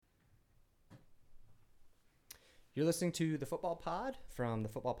You're listening to The Football Pod from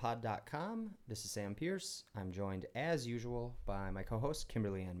thefootballpod.com. This is Sam Pierce. I'm joined, as usual, by my co-host,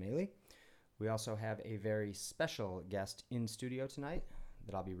 Kimberly Ann Maley. We also have a very special guest in studio tonight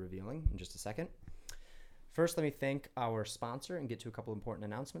that I'll be revealing in just a second. First, let me thank our sponsor and get to a couple important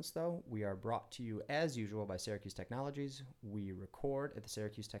announcements, though. We are brought to you, as usual, by Syracuse Technologies. We record at the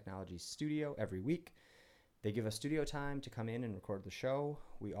Syracuse Technologies Studio every week. They give us studio time to come in and record the show.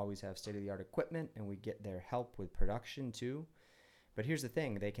 We always have state-of-the-art equipment, and we get their help with production, too. But here's the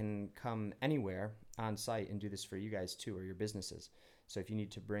thing. They can come anywhere on site and do this for you guys, too, or your businesses. So if you need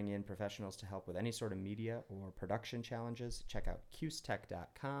to bring in professionals to help with any sort of media or production challenges, check out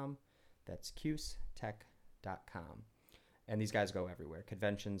cusetech.com. That's cusetech.com. And these guys go everywhere.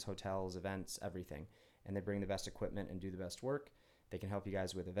 Conventions, hotels, events, everything. And they bring the best equipment and do the best work. They can help you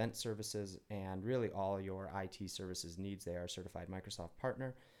guys with event services and really all your IT services needs. They are a certified Microsoft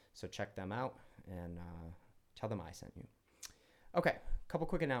partner, so check them out and tell them I sent you. Okay, a couple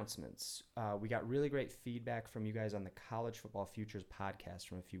quick announcements. We got really great feedback from you guys on the College Football Futures podcast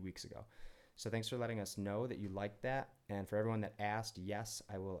from a few weeks ago. So thanks for letting us know that you liked that. And for everyone that asked, yes,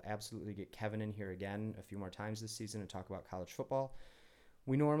 I will absolutely get Kevin in here again a few more times this season to talk about college football.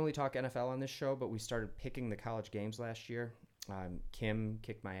 We normally talk NFL on this show, but we started picking the college games last year. Kim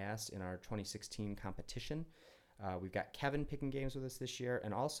kicked my ass in our 2016 competition. We've got Kevin picking games with us this year,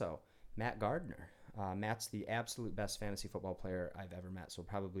 and also Matt Gardner. Matt's the absolute best fantasy football player I've ever met, so we'll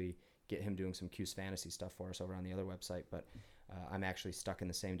probably get him doing some Cuse fantasy stuff for us over on the other website, but I'm actually stuck in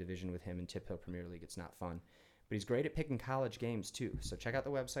the same division with him in Tip Hill Premier League. It's not fun. But he's great at picking college games, too. So check out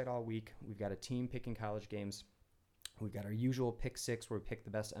the website all week. We've got a team picking college games. We've got our usual pick six where we pick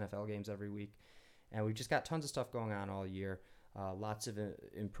the best NFL games every week. And we've just got tons of stuff going on all year. Lots of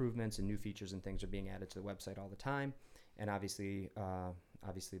improvements and new features and things are being added to the website all the time. And obviously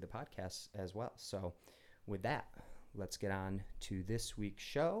the podcast as well. So with that, let's get on to this week's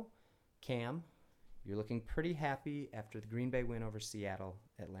show. Cam, you're looking pretty happy after the Green Bay win over Seattle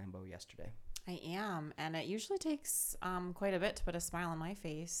at Lambeau yesterday. I am, and it usually takes quite a bit to put a smile on my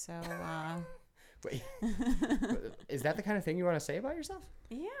face. So, Wait, is that the kind of thing you want to say about yourself?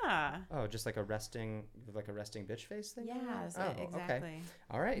 Yeah. Oh, just like a resting bitch face thing? Yeah, exactly. Okay.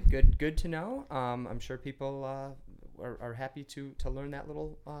 All right, good to know. I'm sure people are happy to learn that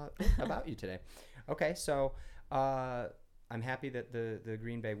little bit about you today. Okay, so I'm happy that the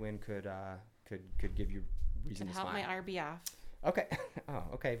Green Bay win could give you reason to smile. Could help my RBF. Okay. Oh,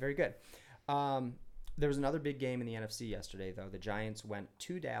 okay. Very good. There was another big game in the NFC yesterday, though. The Giants went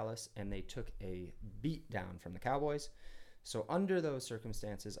to Dallas, and they took a beat down from the Cowboys. So under those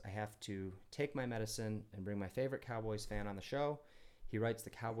circumstances, I have to take my medicine and bring my favorite Cowboys fan on the show. He writes the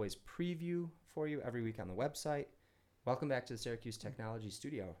Cowboys preview for you every week on the website. Welcome back to the Syracuse Technologies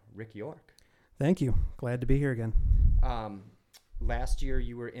Studio, Rick York. Thank you. Glad to be here again. Last year,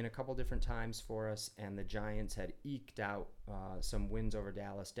 you were in a couple different times for us, and the Giants had eked out some wins over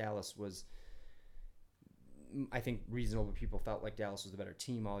Dallas. Dallas was, I think, reasonable people felt like Dallas was the better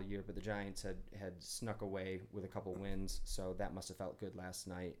team all year, but the Giants had snuck away with a couple wins, so that must have felt good last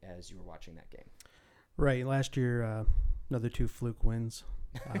night as you were watching that game. Right. Last year, another 2 fluke wins.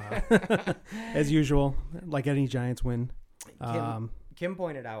 As usual, like any Giants win. Kim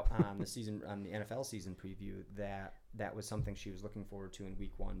pointed out on the NFL season preview that was something she was looking forward to in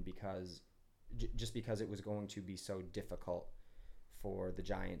week 1 because it was going to be so difficult for the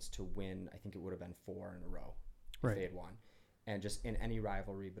Giants to win. I think it would have been 4 in a row if they had won. And just in any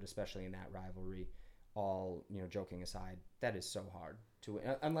rivalry, but especially in that rivalry, all joking aside, that is so hard to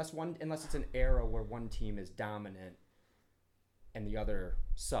win. Unless it's an era where one team is dominant and the other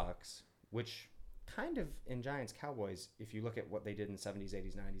sucks, which kind of in Giants Cowboys, if you look at what they did in the 70s,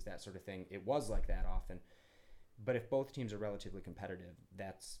 80s, 90s, that sort of thing, it was like that often. But if both teams are relatively competitive,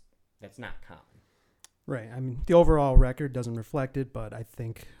 that's not common. Right. I mean, the overall record doesn't reflect it, but I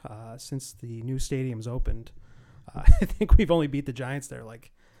think since the new stadium's opened, I think we've only beat the Giants there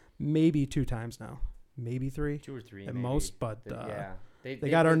like maybe 2 times now, maybe 3, 2 or 3 at maybe. Most. But they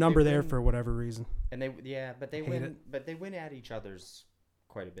got our number there win, for whatever reason. And they win at each other's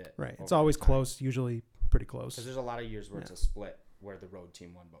quite a bit. Right. It's always close, usually pretty close. Because there's a lot of years where it's a split where the road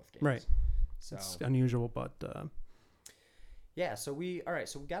team won both games. Right. So it's unusual, but yeah. So we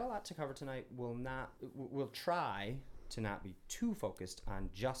got a lot to cover tonight. We'll try to not be too focused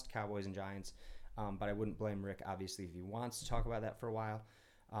on just Cowboys and Giants, but I wouldn't blame Rick obviously if he wants to talk about that for a while.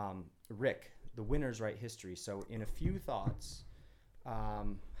 Rick, the winners write history. So in a few thoughts,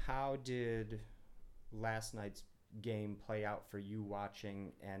 how did last night's game play out for you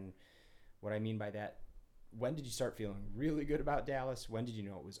watching? And what I mean by that, when did you start feeling really good about Dallas? When did you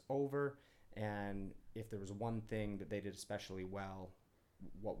know it was over? And if there was one thing that they did especially well,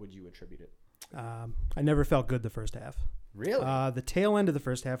 what would you attribute it? I never felt good the first half. Really? The tail end of the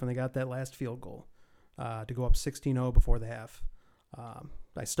first half when they got that last field goal to go up 16-0 before the half.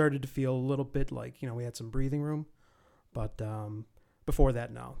 I started to feel a little bit like, we had some breathing room. But before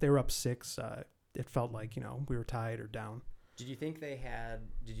that, no. They were up 6. It felt like, we were tied or down. Did you think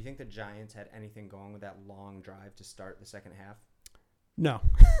the Giants had anything going with that long drive to start the second half? No.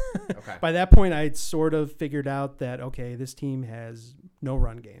 Okay. By that point, I'd sort of figured out that, okay, this team has no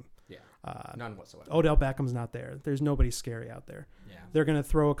run game. Yeah. None whatsoever. Odell Beckham's not there. There's nobody scary out there. Yeah. They're going to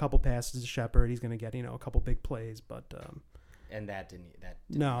throw a couple passes to Shepard. He's going to get, a couple big plays, but and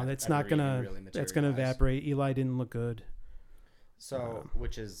that's not going to really that's going to evaporate. Eli didn't look good. So,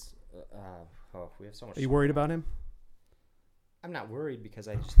 which is we have so much. Are you worried about him? I'm not worried because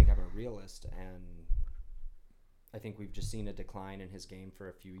I just think I'm a realist, and I think we've just seen a decline in his game for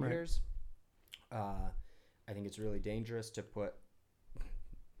a few years. I think it's really dangerous to put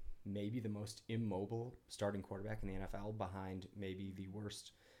maybe the most immobile starting quarterback in the NFL behind maybe the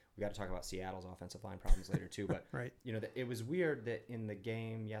worst. We got to talk about Seattle's offensive line problems later too, but right. It was weird that in the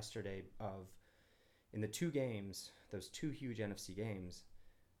game yesterday in the two games, those two huge NFC games,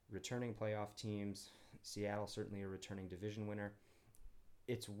 returning playoff teams, Seattle certainly a returning division winner.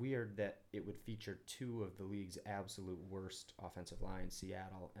 It's weird that it would feature two of the league's absolute worst offensive lines,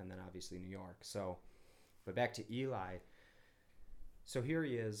 Seattle and then obviously New York. So, but back to Eli. So here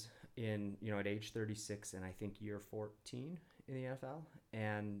he is at age 36 and I think year 14 in the NFL.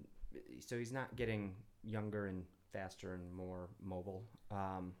 And so he's not getting younger and faster and more mobile.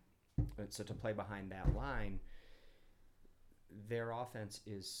 So to play behind that line, their offense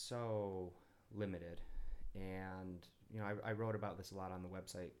is so limited. And, I wrote about this a lot on the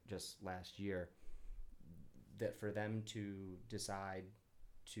website just last year, that for them to decide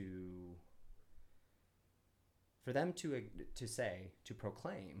to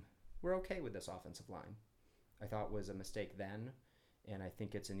proclaim, we're okay with this offensive line, I thought was a mistake then. And I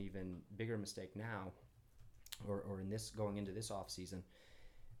think it's an even bigger mistake now, or in this going into this offseason.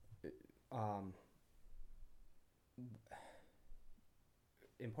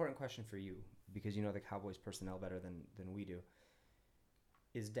 Important question for you, because you know the Cowboys personnel better than we do.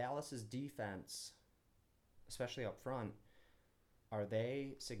 Is Dallas's defense, especially up front, are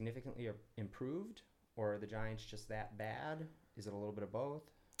they significantly improved, or are the Giants just that bad? Is it a little bit of both?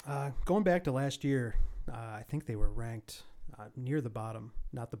 Going back to last year, I think they were ranked near the bottom,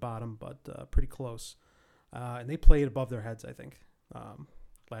 not the bottom, but pretty close. And they played above their heads, I think,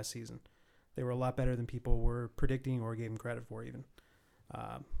 last season. They were a lot better than people were predicting or gave them credit for even.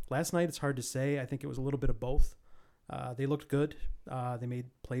 Last night, it's hard to say. I think it was a little bit of both. They looked good. They made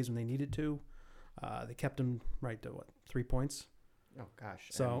plays when they needed to. They kept them right to 3 points. Oh gosh!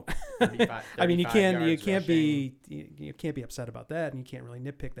 So 35 I mean, you can't be upset about that, and you can't really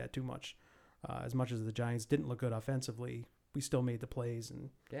nitpick that too much. As much as the Giants didn't look good offensively, we still made the plays and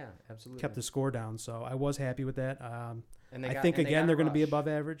absolutely kept the score down. So I was happy with that. And I think again they're going to be above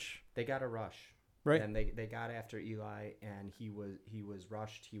average. They got a rush, right? And they got after Eli, and he was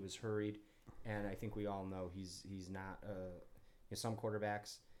rushed, he was hurried, and I think we all know he's not. Some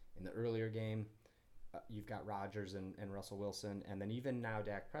quarterbacks in the earlier game. You've got Rodgers and Russell Wilson, and then even now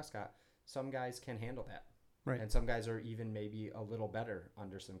Dak Prescott. Some guys can handle that, right? And some guys are even maybe a little better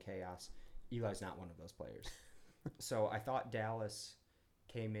under some chaos. Eli's not one of those players. So I thought Dallas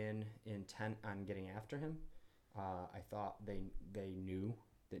came in intent on getting after him. I thought they knew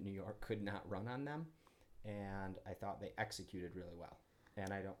that New York could not run on them, and I thought they executed really well.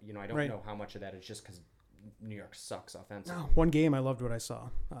 And I don't know how much of that is just because New York sucks offensively. No, one game I loved what I saw.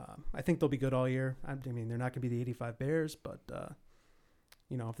 I think they'll be good all year. I mean, they're not going to be the 85 Bears, but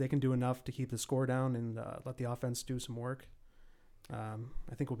if they can do enough to keep the score down and let the offense do some work,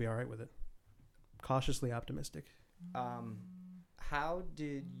 I think we'll be all right with it. Cautiously optimistic. How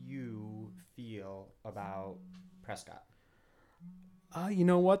did you feel about Prescott? You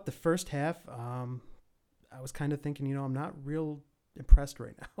know what? The first half, I was kind of thinking, I'm not real impressed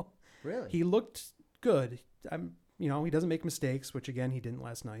right now. Really? He looked good. He doesn't make mistakes, which again he didn't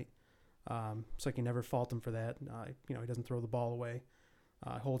last night. So I can never fault him for that. He doesn't throw the ball away.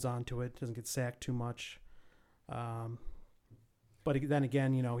 Holds on to it. Doesn't get sacked too much. But then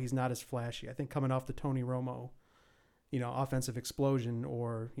again, he's not as flashy. I think coming off the Tony Romo, offensive explosion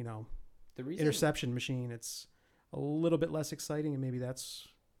or the interception machine, it's a little bit less exciting, and maybe that's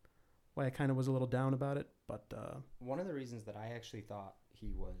why I kind of was a little down about it. But one of the reasons that I actually thought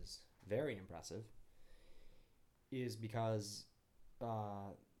he was very impressive is because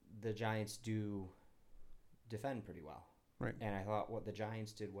the Giants do defend pretty well. Right. And I thought what the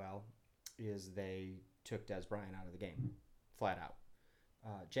Giants did well is they took Des Bryant out of the game, flat out.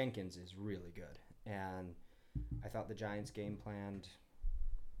 Jenkins is really good, and I thought the Giants game planned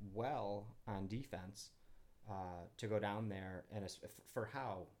well on defense to go down there, and for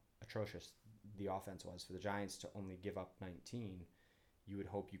how atrocious the offense was for the Giants to only give up 19, you would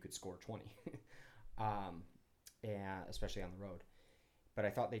hope you could score 20, and especially on the road. But I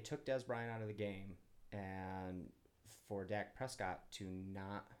thought they took Des Bryant out of the game, and for Dak Prescott to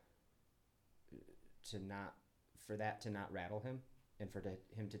not rattle him, and for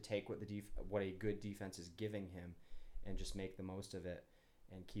him to take what a good defense is giving him, and just make the most of it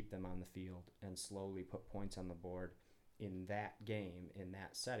and keep them on the field and slowly put points on the board in that game, in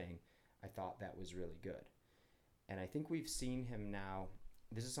that setting, I thought that was really good. And I think we've seen him now.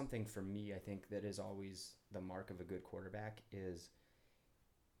 This is something for me, I think, that is always the mark of a good quarterback is,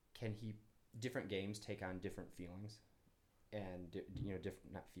 can he, different games take on different feelings, and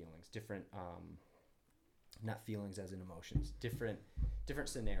not feelings as in emotions, different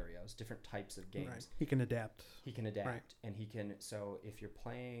scenarios, different types of games. Right. He can adapt. Right. And he can. So if you're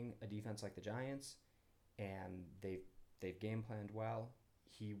playing a defense like the Giants, and they've game planned well,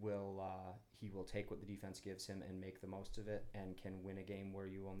 he will take what the defense gives him and make the most of it, and can win a game where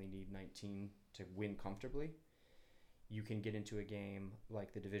you only need 19 to win comfortably. You can get into a game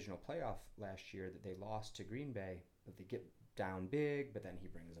like the divisional playoff last year that they lost to Green Bay, but they get down big, but then he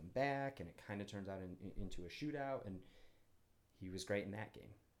brings them back, and it kind of turns out into a shootout, and he was great in that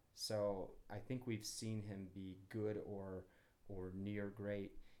game. So I think we've seen him be good or near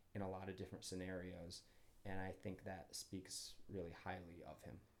great in a lot of different scenarios, and I think that speaks really highly of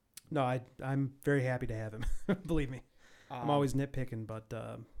him. No, I'm very happy to have him. Believe me. I'm always nitpicking, but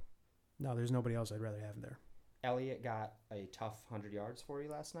no, there's nobody else I'd rather have him there. Elliott got a tough 100 yards for you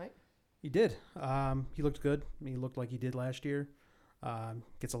last night. He did. He looked good. He looked like he did last year.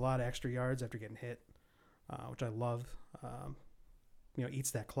 Gets a lot of extra yards after getting hit, which I love.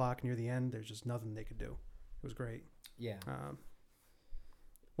 Eats that clock near the end. There's just nothing they could do. It was great. Yeah.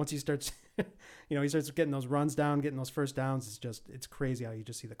 Once he starts, he starts getting those runs down, getting those first downs. It's crazy how you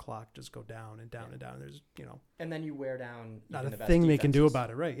just see the clock just go down and down and down. There's, and then you wear down not even a the best thing they can do defenses. about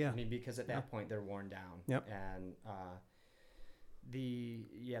it, right? Yeah. I mean, because at that point they're worn down. Yep. And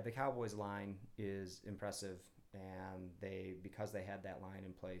the Cowboys line is impressive, and because they had that line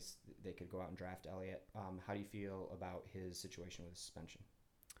in place, they could go out and draft Elliott. How do you feel about his situation with suspension?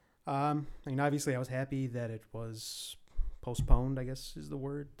 Obviously I was happy that it was postponed, I guess is the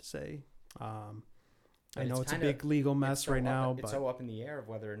word to say. I know it's a big legal mess right now, but it's so up in the air of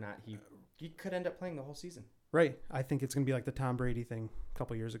whether or not he could end up playing the whole season. Right. I think it's going to be like the Tom Brady thing a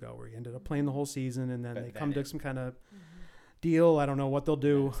couple years ago, where he ended up playing the whole season, and then they come to some kind of deal. I don't know what they'll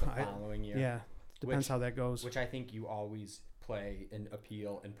do. The following year. Yeah. Depends how that goes. Which I think you always play and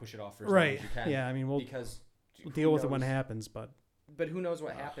appeal and push it off for as long as you can. Yeah. We'll deal with it when it happens, but who knows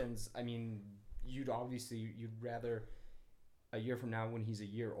what happens? You'd rather a year from now, when he's a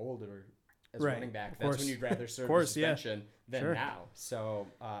year older as running back, that's when you'd rather serve the suspension than now. So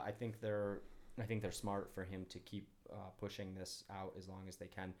I think they're smart for him to keep pushing this out as long as they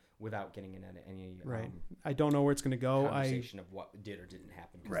can without getting into any I don't know where it's going to go. Conversation of what did or didn't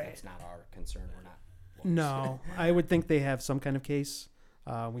happen, because that's not our concern. We're not. No, I would think they have some kind of case.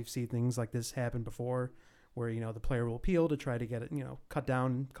 We've seen things like this happen before, where the player will appeal to try to get it cut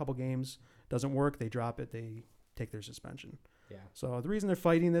down a couple games. Doesn't work, they drop it, they take their suspension. Yeah. So the reason they're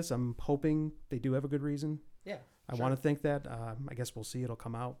fighting this, I'm hoping they do have a good reason. Yeah. I want to think that. I guess we'll see. It'll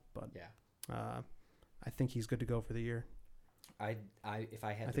come out, but I think he's good to go for the year. I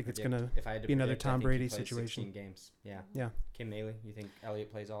think it's going to be another Tom Brady situation. 16 games. Yeah. Yeah. Kim Maley, you think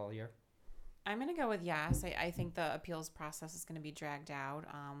Elliott plays all year? I'm going to go with yes. I think the appeals process is going to be dragged out,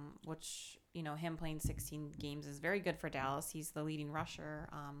 which, him playing 16 games is very good for Dallas. He's the leading rusher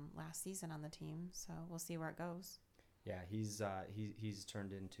last season on the team, so we'll see where it goes. Yeah, he's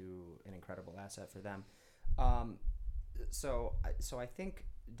turned into an incredible asset for them. So I think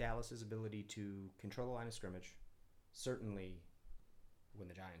Dallas's ability to control the line of scrimmage, certainly when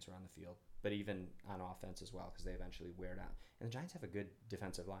the Giants are on the field, but even on offense as well, because they eventually wear down. And the Giants have a good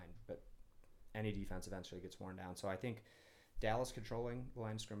defensive line, but any defense eventually gets worn down. So I think Dallas controlling the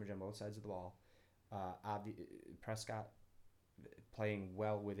line of scrimmage on both sides of the ball, Prescott playing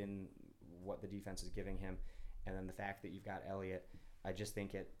well within what the defense is giving him, and then the fact that you've got Elliott, I just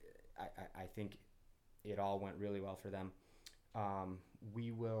think I think it all went really well for them.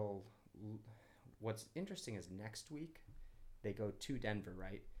 What's interesting is next week they go to Denver,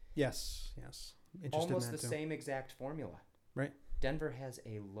 right? Yes. Almost the same exact formula. Right. Denver has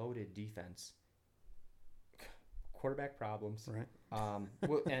a loaded defense. Quarterback problems. Right.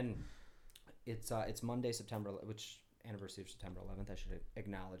 And It's Monday, which anniversary of September 11th. I should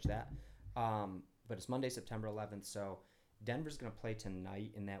acknowledge that. But it's Monday, September 11th. So Denver's going to play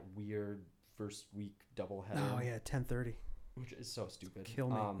tonight in that weird first week doubleheader. Oh yeah, 10:30. Which is so stupid. Kill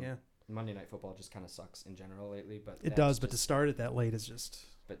me. Yeah. Monday Night Football just kind of sucks in general lately, but It does. But to start it that late is just.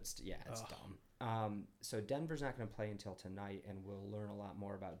 But it's dumb. So Denver's not going to play until tonight, and we'll learn a lot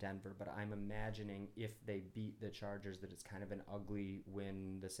more about Denver. But I'm imagining if they beat the Chargers, that it's kind of an ugly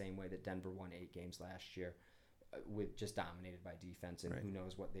win, the same way that Denver won 8 games last year, with just dominated by defense, and right. Who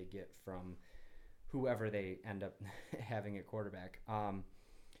knows what they get from whoever they end up having at quarterback.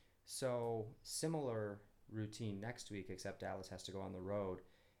 So similar routine next week, except Dallas has to go on the road,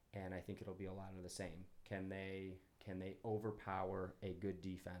 and I think it'll be a lot of the same. Can they overpower a good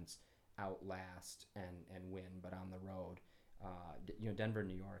defense, outlast and win, but on the road? Denver and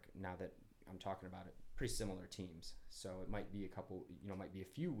New York, now that I'm talking about it, pretty similar teams. So it might be a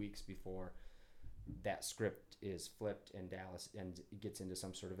few weeks before that script is flipped and Dallas gets into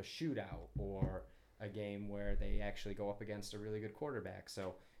some sort of a shootout or a game where they actually go up against a really good quarterback.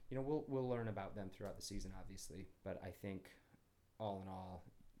 So, we'll learn about them throughout the season, obviously. But I think all in all,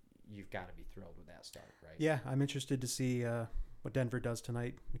 you've got to be thrilled with that start, right? Yeah, I'm interested to see what Denver does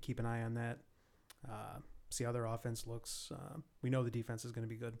tonight. Keep an eye on that. See how their offense looks. We know the defense is going to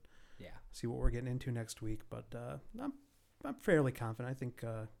be good. Yeah. See what we're getting into next week. But I'm fairly confident.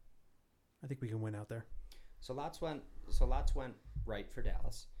 I think we can win out there. So lots went right for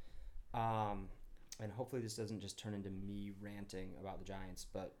Dallas. And hopefully this doesn't just turn into me ranting about the Giants,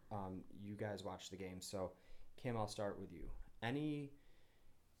 but you guys watched the game. So, Kim, I'll start with you.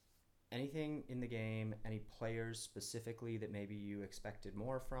 Anything in the game, any players specifically that maybe you expected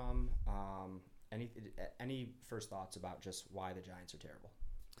more from? Any first thoughts about just why the Giants are terrible?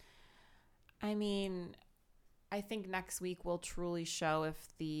 I mean, I think next week will truly show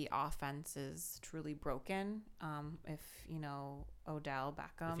if the offense is truly broken. If Odell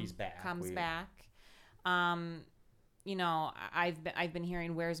Beckham if he's back, comes back. I've been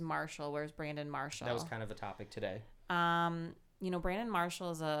hearing, where's Marshall? Where's Brandon Marshall? That was kind of a topic today. Brandon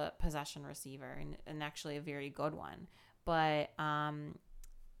Marshall is a possession receiver and actually a very good one. But,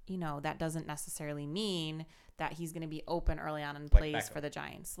 that doesn't necessarily mean that he's going to be open early on in plays for the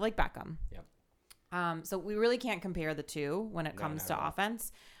Giants, like Beckham. Yep. So we really can't compare the two when it comes to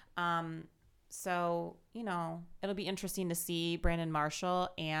offense. So, it'll be interesting to see Brandon Marshall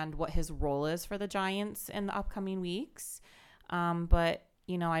and what his role is for the Giants in the upcoming weeks. But,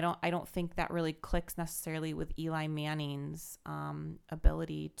 I don't think that really clicks necessarily with Eli Manning's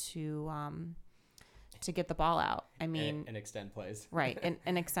ability to get the ball out. I mean, and extend plays. Right,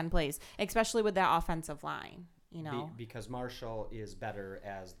 and extend plays, especially with that offensive line, because Marshall is better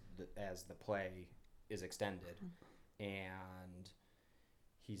as the play is extended, and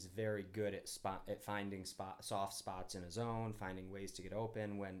he's very good at finding soft spots in his zone, finding ways to get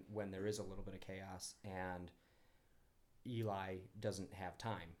open when there is a little bit of chaos, and Eli doesn't have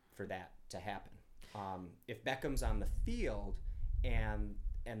time for that to happen. If Beckham's on the field and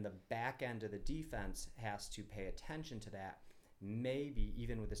the back end of the defense has to pay attention to that, maybe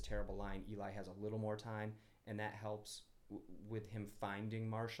even with this terrible line, Eli has a little more time, and that helps with him finding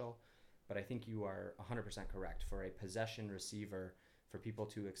Marshall. But I think you are 100% correct. For a possession receiver, for people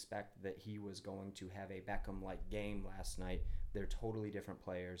to expect that he was going to have a Beckham-like game last night, they're totally different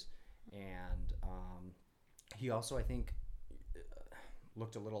players. And he also, I think,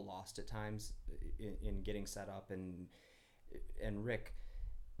 looked a little lost at times in getting set up. And Rick,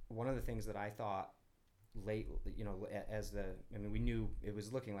 one of the things that I thought late, we knew it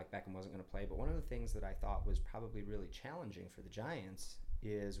was looking like Beckham wasn't going to play, but one of the things that I thought was probably really challenging for the Giants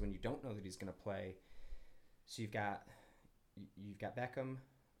is when you don't know that he's going to play. So you've got Beckham,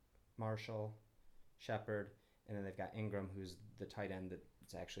 Marshall, Shepard, and then they've got Ingram, who's the tight end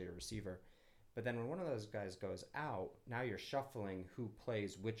that's actually a receiver. But then when one of those guys goes out, now you're shuffling who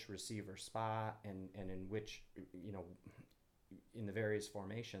plays which receiver spot and in which, in the various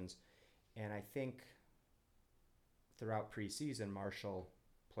formations. And I think throughout preseason, Marshall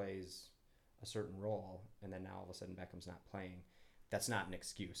plays a certain role, and then now all of a sudden Beckham's not playing. That's not an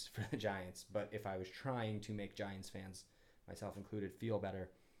excuse for the Giants, but if I was trying to make Giants fans, myself included, feel better,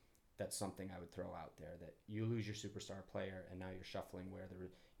 that's something I would throw out there, that you lose your superstar player and now you're shuffling where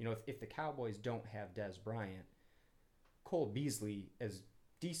if the Cowboys don't have Dez Bryant, Cole Beasley, as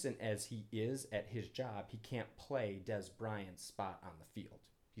decent as he is at his job, he can't play Dez Bryant's spot on the field.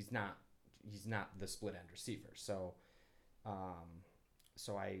 He's not the split end receiver. So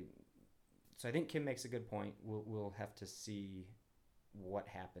I think Kim makes a good point. We'll have to see what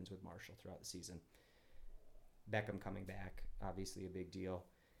happens with Marshall throughout the season. Beckham coming back, obviously a big deal.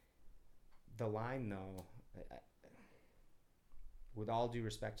 the line, though, with all due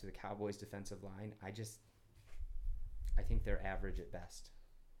respect to the Cowboys' defensive line, I think they're average at best.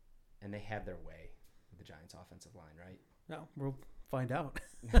 And they had their way with the Giants' offensive line, right? No, we'll find out.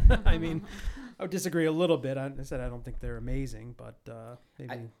 I mean, I would disagree a little bit. I said I don't think they're amazing, but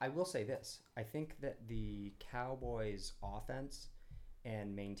maybe. I will say this. I think that the Cowboys' offense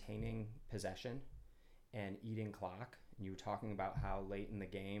and maintaining possession and eating clock, and you were talking about how late in the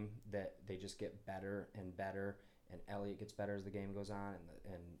game that they just get better and better, and Elliott gets better as the game goes on,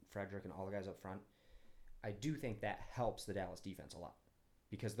 and Frederick and all the guys up front. I do think that helps the Dallas defense a lot,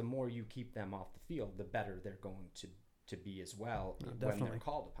 because the more you keep them off the field, the better they're going to be as well when they're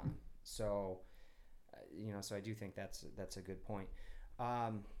called upon. So, so I do think that's a good point.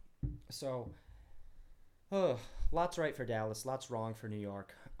 Lots right for Dallas, lots wrong for New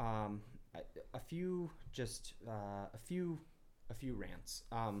York. A few rants.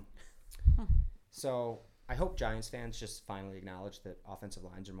 So I hope Giants fans just finally acknowledge that offensive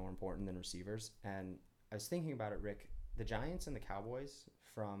lines are more important than receivers. And I was thinking about it, Rick. The Giants and the Cowboys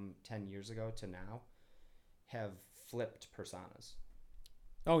from 10 years ago to now have flipped personas.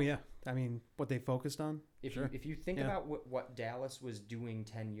 Oh, yeah. I mean, what they focused on? If you think about what Dallas was doing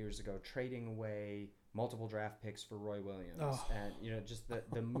 10 years ago, trading away multiple draft picks for Roy Williams, and just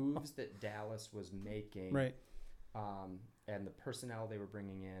the moves that Dallas was making, right, and the personnel they were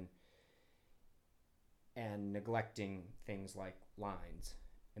bringing in, and neglecting things like lines.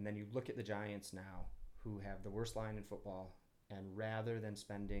 And then you look at the Giants now, who have the worst line in football, and rather than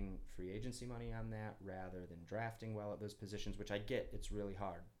spending free agency money on that, rather than drafting well at those positions, which I get, it's really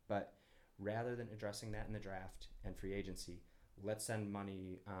hard, but rather than addressing that in the draft and free agency, let's send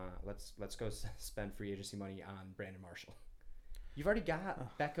money. Let's go spend free agency money on Brandon Marshall. You've already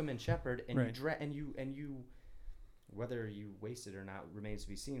got Beckham and Shepard, and right. you whether you wasted or not remains to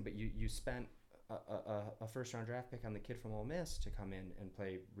be seen. But you spent a first round draft pick on the kid from Ole Miss to come in and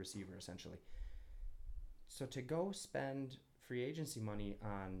play receiver essentially. So to go spend free agency money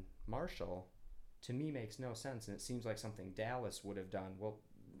on Marshall, to me, makes no sense, and it seems like something Dallas would have done. Well,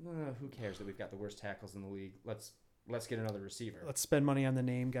 who cares that we've got the worst tackles in the league? Let's get another receiver. Let's spend money on the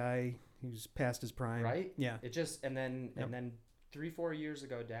name guy who's past his prime. Right? Yeah. It just and then 3-4 years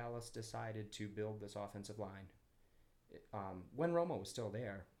ago, Dallas decided to build this offensive line. When Romo was still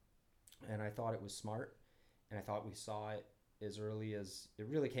there, and I thought it was smart, and I thought we saw it as early as it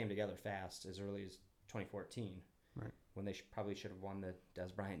really came together fast, as early as 2014. Right. When they probably should have won the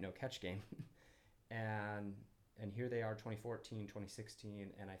Des Bryant no catch game. and here they are, 2014,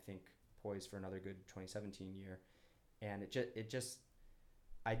 2016, and I think poised for another good 2017 year. And it just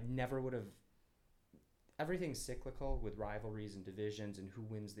I never would have. Everything's cyclical with rivalries and divisions and who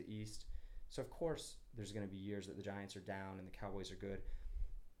wins the East. So of course there's going to be years that the Giants are down and the Cowboys are good,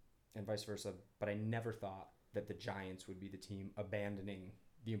 and vice versa. But I never thought that the Giants would be the team abandoning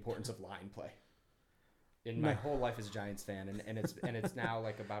the importance of line play. In my whole life as a Giants fan, and it's now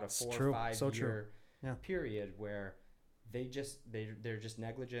like about a 4 or 5 year period where they're just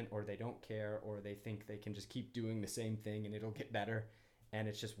negligent, or they don't care, or they think they can just keep doing the same thing and it'll get better. And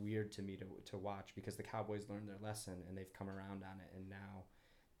it's just weird to me to watch, because the Cowboys learned their lesson and they've come around on it, and now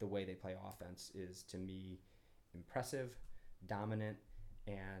the way they play offense is, to me, impressive, dominant,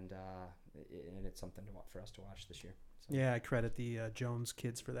 and it's something for us to watch this year. So. Yeah, I credit the Jones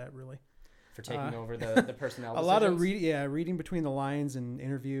kids for that, really. For taking over the personnel decisions? A lot of reading between the lines and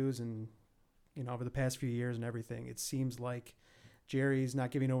interviews, and over the past few years and everything, it seems like Jerry's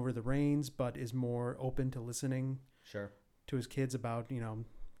not giving over the reins, but is more open to listening to his kids about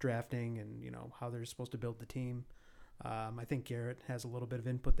drafting and how they're supposed to build the team. I think Garrett has a little bit of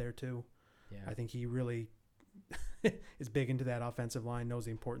input there too. Yeah. I think he really is big into that offensive line, knows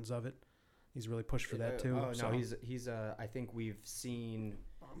the importance of it. He's really pushed for that too. No, he's I think we've seen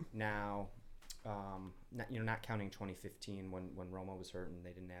now. Not counting 2015 when Romo was hurt and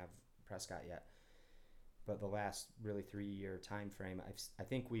they didn't have Prescott yet, but the last really 3-year time frame, I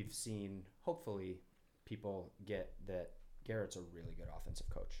think we've seen, hopefully, people get that Garrett's a really good offensive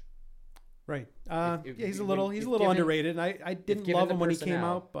coach. Right. He's a little underrated, and I didn't love him when he came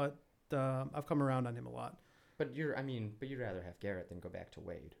out, but I've come around on him a lot. But you'd rather have Garrett than go back to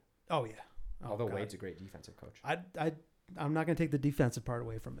Wade. Oh yeah. Although Wade's a great defensive coach. I'm not going to take the defensive part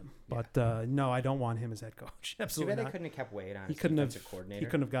away from him, but no, I don't want him as head coach. Absolutely not. They couldn't have kept Wade on as defensive coordinator. He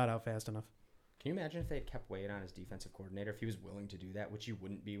couldn't have got out fast enough. Can you imagine if they had kept Wade on as defensive coordinator, if he was willing to do that, which you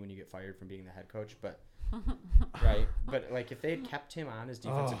wouldn't be when you get fired from being the head coach, but right? But like, if they had kept him on as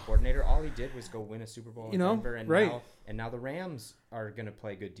defensive coordinator, all he did was go win a Super Bowl in Denver, and now the Rams are going to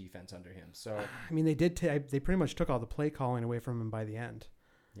play good defense under him. So I mean, they did. They pretty much took all the play calling away from him by the end.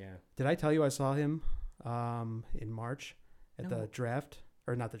 Yeah. Did I tell you I saw him in March at No. the draft?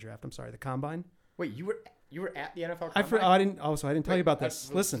 Or not the draft, I'm sorry, the combine? Wait, you were at the NFL I combine? didn't tell you about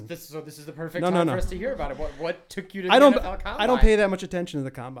this. Listen. This is the perfect No, time no. for us to hear about it. What took you to I the don't NFL combine? I don't pay that much attention to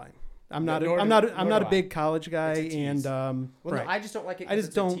the combine. I'm not Nor a do I. big college guy, It's a tease. and Well, right. no, I just don't like it. I just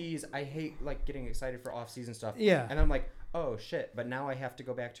It's a don't- tease. I hate like getting excited for off-season stuff. Yeah. And I'm like, oh shit! But now I have to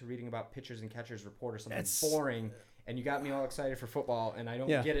go back to reading about pitchers and catchers report or something That's- boring. And you got me all excited for football, and I don't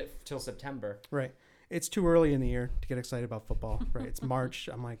Yeah. get it till September. Right. It's too early in the year to get excited about football. Right. It's March.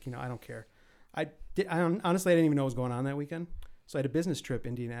 I'm like, I don't care. Honestly, I didn't even know what was going on that weekend. So I had a business trip in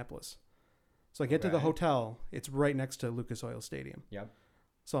Indianapolis. So I get to the Right. hotel. It's right next to Lucas Oil Stadium. Yep.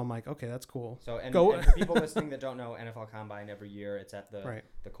 So I'm like, okay, that's cool. So and Go- for people listening that don't know, NFL Combine every year it's at the Right.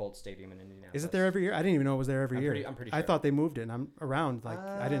 Colts Stadium in Indianapolis. Is it there every year? I didn't even know it was there every year. I'm pretty sure. I thought they moved it. And I'm around. Like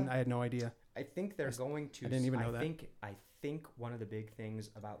I had no idea. I think they're going to. I didn't even know that. I think one of the big things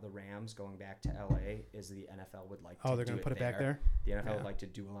about the Rams going back to LA is the NFL would like. Oh, to they're going to put it back there. The NFL Yeah. would like to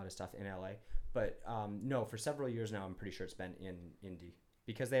do a lot of stuff in LA, but no, for several years now, I'm pretty sure it's been in Indy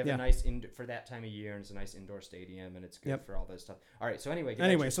because they have Yeah. a nice for that time of year, and it's a nice indoor stadium, and it's good Yep. for all this stuff. All right, so anyway. Get back to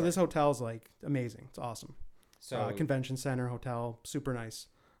Anyway, your so story. this hotel's like amazing. It's awesome. So Convention center hotel, super nice.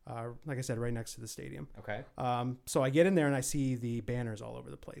 Like I said, right next to the stadium. okay. So I get in there and I see the banners all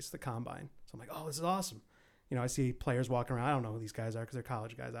over the place, the combine. So I'm like, oh, this is awesome. I see players walking around. I don't know who these guys are because they're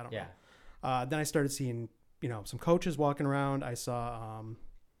college guys. I don't Yeah. know. Then I started seeing, some coaches walking around. I saw,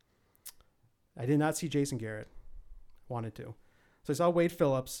 I did not see Jason Garrett. Wanted to. So I saw Wade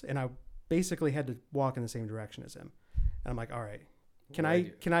Phillips, and I basically had to walk in the same direction as him. And I'm like, all right, can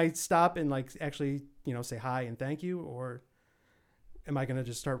I stop and like actually, say hi and thank you, or am I gonna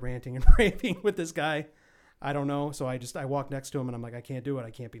just start ranting and raving with this guy? I don't know. So I walked next to him, and I'm like, I can't do it.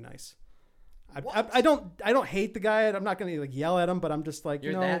 I can't be nice. I don't hate the guy. I'm not gonna like yell at him, but I'm just like,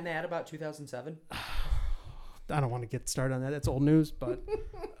 You're that mad about 2007? I don't want to get started on that. That's old news, but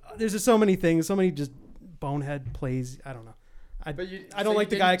there's just so many things, so many just bonehead plays. I don't know. I don't like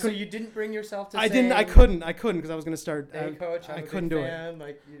the guy. So you didn't bring yourself to. I couldn't because I was gonna start. Hey, coach, I I'm a couldn't big do fan. it.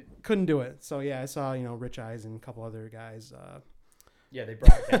 Like, Couldn't do it. So yeah, I saw Rich Eyes and a couple other guys. yeah, they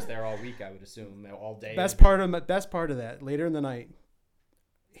broadcast there all week. I would assume all day. Best part of that later in the night,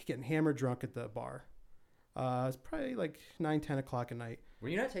 getting hammered drunk at the bar. It's probably like 9-10 o'clock at night. Were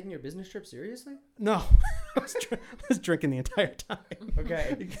you not taking your business trip seriously? No, I was drinking the entire time.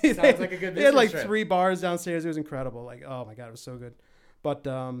 Okay, they, sounds like a good business They had like trip. 3 bars downstairs. It was incredible. Like, oh my god, it was so good. But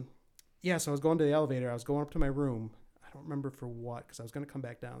yeah, so I was going to the elevator. I was going up to my room. I don't remember for what because I was going to come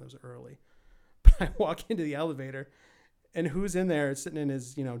back down. It was early. But I walk into the elevator, and who's in there sitting in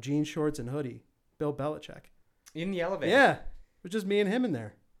his jean shorts and hoodie? Bill Belichick. In the elevator. Yeah, it was just me and him in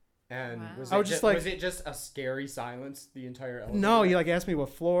there. And Wow. was it just a scary silence the entire elevator? No, he like asked me what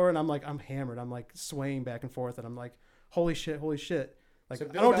floor, and I'm like, I'm hammered. I'm like swaying back and forth, and I'm like, holy shit. Like So I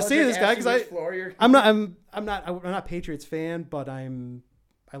Bill don't know what to say to Belichick this guy asked you because which floor you're- I'm not Patriots fan, but I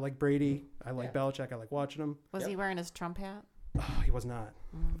like Brady. I like Yeah. Belichick. I like watching him. Was Yep. he wearing his Trump hat? Oh, he was not.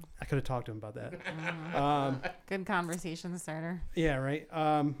 I could have talked to him about that. Good conversation starter. Yeah, right.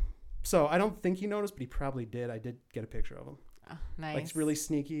 So I don't think he noticed, but he probably did. I did get a picture of him. Oh, nice. Like it's really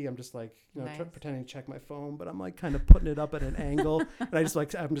sneaky. I'm just like Nice. pretending to check my phone, but I'm like kind of putting it up at an angle, and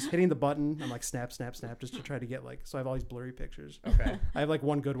I'm just hitting the button. I'm like snap, snap, snap, just to try to get like. So I have all these blurry pictures. Okay. I have like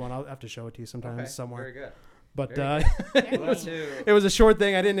one good one. I'll have to show it to you sometime Okay. somewhere. Very good. But Very it was a short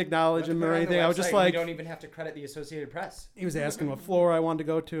thing. I didn't acknowledge him or anything. I was just like, you don't even have to credit the Associated Press. he was asking what floor I wanted to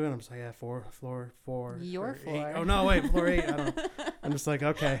go to, and I'm just like, yeah, floor Your or floor. 8. Oh no, wait, floor 8. I don't. I'm just like,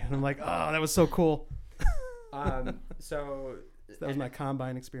 okay, and I'm like, oh, that was so cool. So That was my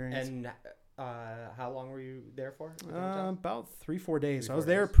combine experience. And how long were you there for? at the hotel? About 3-4 days. So I was 3-4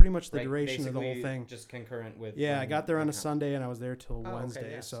 there days. pretty much the Right, duration of the whole basically thing. Just concurrent with. Yeah, I got there on a the con- Sunday and I was there till Oh, okay,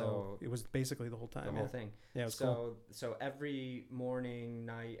 Wednesday. yeah, So so it was basically the whole time. The whole thing. Yeah, it was cool. So every morning,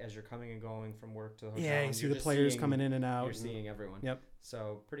 night, as you're coming and going from work to the hotel, Yeah, you and see you're the just players seeing- coming in and out. You're and- seeing everyone. Yep.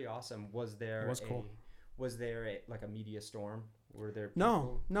 So pretty awesome. Was there? It was cool. Was there like a media storm? Were there?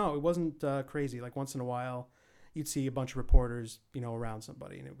 No, it wasn't crazy. Like once in a while, you'd see a bunch of reporters, around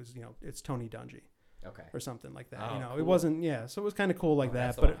somebody, and it was, it's Tony Dungy Okay. or something like that. Oh, It cool. wasn't. Yeah, so it was kind of cool like Oh, that.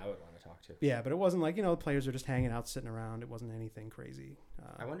 that's the But one I would want to talk to. yeah, but it wasn't like the players are just hanging out, sitting around. It wasn't anything crazy.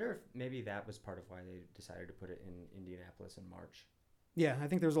 I wonder if maybe that was part of why they decided to put it in Indianapolis in March. Yeah, I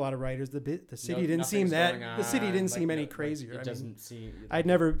think there was a lot of writers. The city No- didn't seem nothing's that. going The city on, didn't like, seem any no- like, crazier. It I mean, doesn't seem.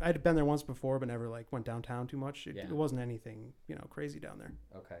 I'd been there once before, but never like went downtown too much. It Yeah. wasn't anything crazy down there.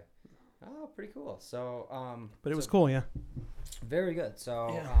 Okay. Oh, pretty cool. So, But it was cool, yeah. very good. So,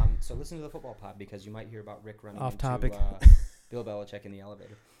 Yeah. so listen to the football pod because you might hear about Rick running Off into, topic. Bill Belichick in the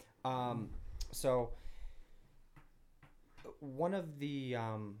elevator. So one of the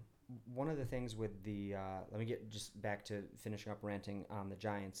things with the let me get just back to finishing up ranting on the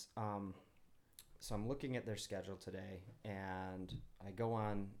Giants. So I'm looking at their schedule today, and I go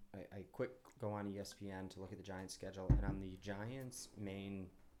on ESPN to look at the Giants schedule, and on the Giants main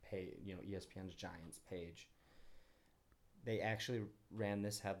page, ESPN's Giants page, they actually ran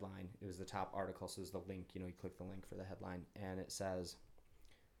this headline. It was the top article, so it was the link. You click the link for the headline, and it says,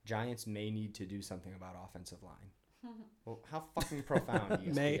 Giants may need to do something about offensive line. Well, how fucking profound,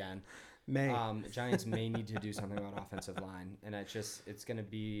 ESPN. Giants may need to do something about offensive line, and it's going to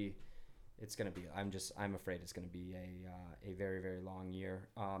be, I'm afraid it's going to be a very, very long year.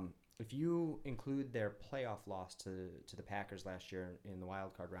 If you include their playoff loss to the Packers last year in the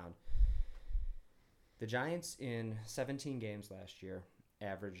wild card round, the Giants in 17 games last year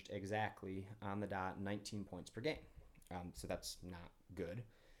averaged exactly on the dot 19 points per game. So that's not good.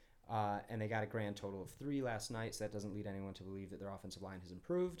 And they got a grand total of 3 last night, so that doesn't lead anyone to believe that their offensive line has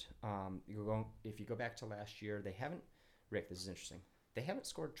improved. If you go back to last year, they haven't, Rick, this is interesting, they haven't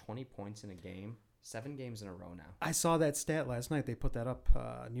scored 20 points in a game 7 games in a row now. I saw that stat last night. They put that up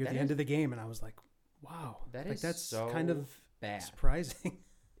near the end of the game, and I was like, wow. That's so kind of bad. Surprising.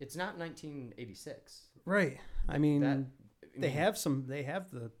 It's not 1986. Right. They have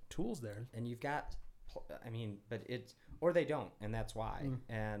the tools there. And you've got, or they don't, and that's why.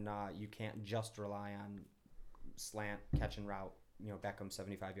 And you can't just rely on slant, catch and route, Beckham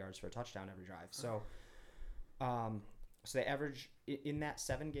 75 yards for a touchdown every drive. So, so they average, in that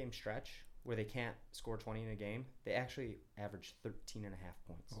 7-game stretch where they can't score 20 in a game, they actually average 13.5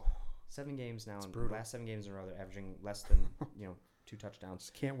 points. Oh. 7 games now, and the last 7 games in a row, they're averaging less than 2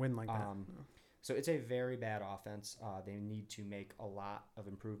 touchdowns. Can't win like that. No. So it's a very bad offense. They need to make a lot of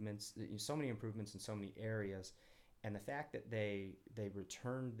improvements, so many improvements in so many areas. And the fact that they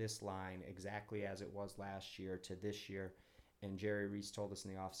returned this line exactly as it was last year to this year, and Jerry Reese told us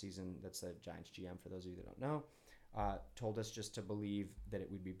in the offseason, that's the Giants GM for those of you that don't know, told us just to believe that it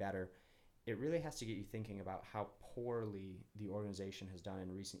would be better. It really has to get you thinking about how poorly the organization has done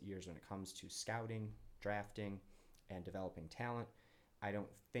in recent years when it comes to scouting, drafting, and developing talent. I don't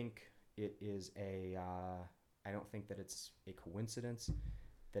think that it's a coincidence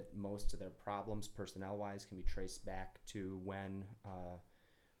that most of their problems personnel-wise can be traced back to when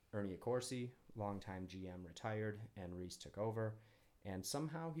Ernie Accorsi, longtime GM, retired and Reese took over, and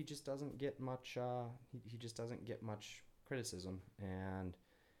somehow he just doesn't get much. He just doesn't get much criticism, and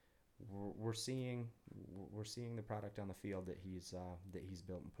we're seeing the product on the field that he's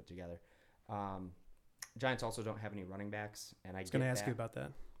built and put together. Giants also don't have any running backs, and I was going to ask you about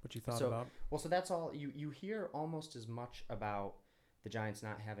that. What you thought about? Well, so that's all you hear almost as much about the Giants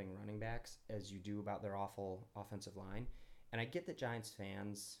not having running backs as you do about their awful offensive line. And I get that Giants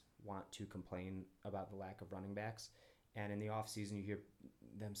fans want to complain about the lack of running backs. And in the offseason, you hear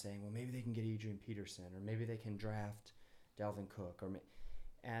them saying, well, maybe they can get Adrian Peterson, or maybe they can draft Dalvin Cook.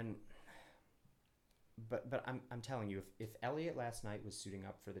 But I'm telling you, if Elliott last night was suiting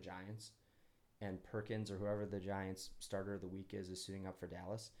up for the Giants, and Perkins or whoever the Giants starter of the week is suiting up for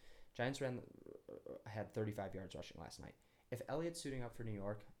Dallas, Giants had 35 yards rushing last night. If Elliott's suiting up for New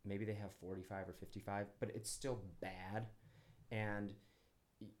York, maybe they have 45 or 55, but it's still bad. And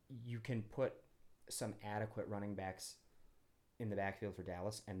you can put some adequate running backs in the backfield for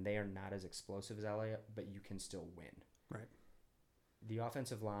Dallas, and they are not as explosive as Elliott, but you can still win. Right. The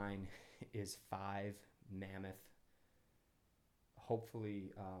offensive line is 5 mammoth,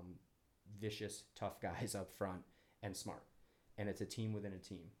 hopefully vicious, tough guys up front and smart. And it's a team within a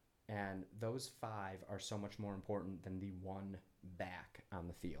team. And those 5 are so much more important than the one back on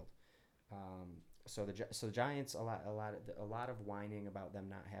the field. So the Giants, a lot of whining about them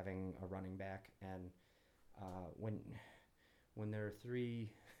not having a running back, and when there are 3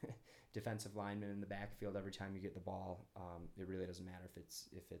 defensive linemen in the backfield every time you get the ball, it really doesn't matter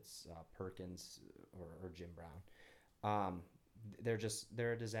if it's Perkins or Jim Brown.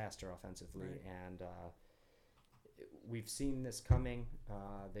 They're a disaster offensively, right. And we've seen this coming.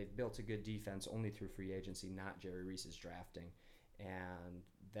 They've built a good defense only through free agency, not Jerry Reese's drafting, and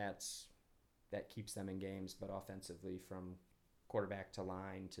that keeps them in games. But offensively, from quarterback to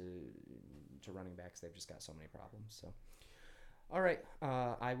line to running backs, they've just got so many problems. So, all right,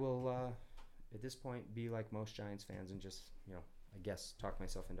 I will at this point be like most Giants fans and just I guess talk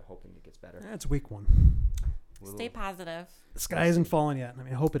myself into hoping it gets better. That's week 1. Stay positive. The sky isn't falling yet.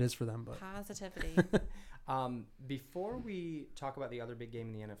 I hope it is for them, but positivity. Before we talk about the other big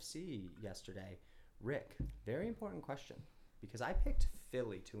game in the NFC yesterday, Rick, very important question, because I picked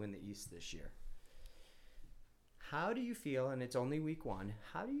Philly to win the East this year. How do you feel? And it's only week 1.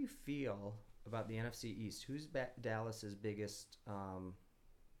 How do you feel about the NFC East? Who's Dallas's biggest?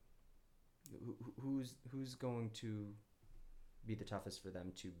 Who's going to be the toughest for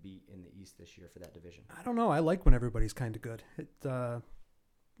them to beat in the East this year for that division? I don't know. I like when everybody's kind of good. It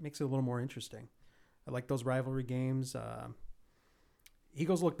makes it a little more interesting. I like those rivalry games.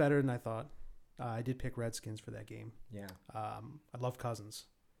 Eagles look better than I thought. I did pick Redskins for that game. Yeah. I love Cousins.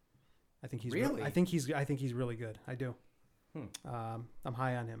 I think he's really. I think he's really good. I do. I'm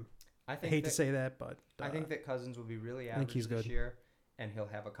high on him. I hate to say that, but I think that Cousins will be really average this year, and he'll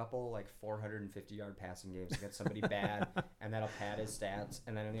have a couple like 450-yard passing games against somebody bad, and that'll pad his stats.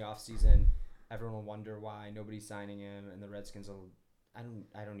 And then in the offseason, everyone will wonder why nobody's signing him, and the Redskins will. I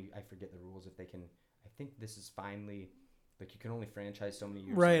forget the rules if they can. I think this is finally. Like, you can only franchise so many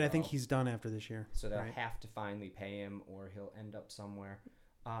years. Right, I think he's done after this year. So they'll have to finally pay him, or he'll end up somewhere.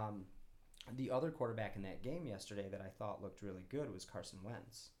 The other quarterback in that game yesterday that I thought looked really good was Carson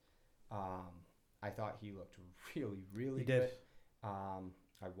Wentz. I thought he looked really, really good. I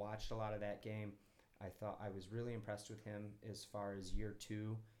watched a lot of that game. I thought I was really impressed with him as far as year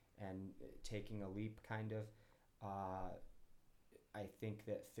 2 and taking a leap, kind of. I think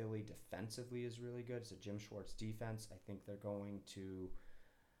that Philly defensively is really good. It's a Jim Schwartz defense. I think they're going to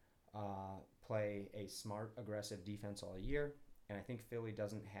play a smart, aggressive defense all year. And I think Philly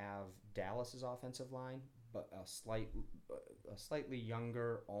doesn't have Dallas's offensive line, but a slightly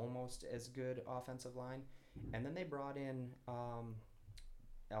younger, almost as good offensive line. And then they brought in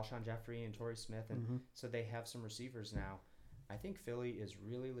Alshon Jeffrey and Torrey Smith, and so they have some receivers now. I think Philly is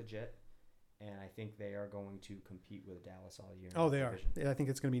really legit. And I think they are going to compete with Dallas all year. Oh, they are. Yeah, I think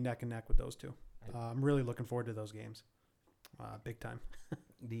it's going to be neck and neck with those two. I'm really looking forward to those games, big time.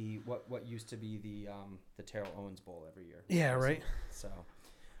 What used to be the Terrell Owens Bowl every year. Yeah, right. So,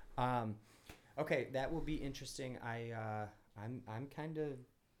 okay, that will be interesting. I'm kind of.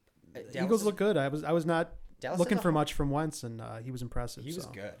 Eagles look good. I was not Dallas looking for much from Wentz, and he was impressive. He was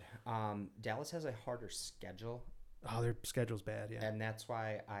good. Dallas has a harder schedule. Oh, their schedule's bad, yeah. And that's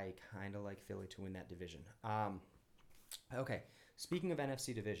why I kind of like Philly to win that division. Okay, speaking of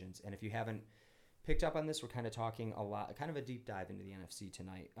NFC divisions, and if you haven't picked up on this, we're kind of talking a lot, kind of a deep dive into the NFC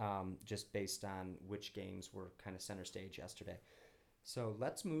tonight, just based on which games were kind of center stage yesterday. So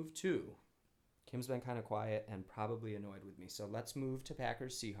let's move to, Kim's been kind of quiet and probably annoyed with me, so let's move to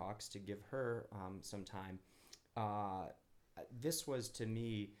Packers-Seahawks to give her some time. This was, to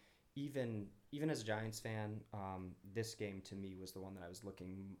me, even as a Giants fan, this game to me was the one that I was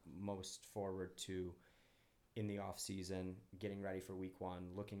looking most forward to in the offseason, getting ready for week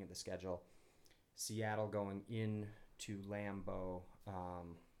 1, looking at the schedule. Seattle going into Lambeau.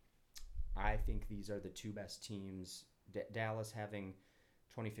 I think these are the two best teams. Dallas having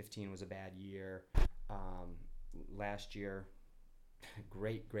 2015 was a bad year. Last year,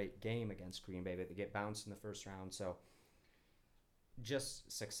 great game against Green Bay, but they get bounced in the first round. So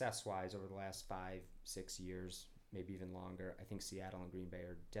just success-wise over the last 5-6 years, maybe even longer, I think Seattle and Green Bay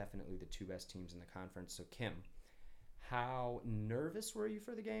are definitely the two best teams in the conference. So, Kim, how nervous were you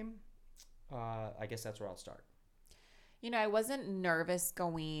for the game? I guess that's where I'll start. I wasn't nervous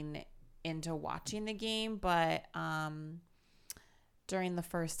going into watching the game, but during the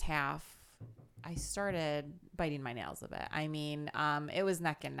first half, I started biting my nails a bit. I mean, it was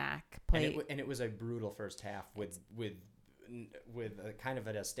neck and neck. And it was a brutal first half with a kind of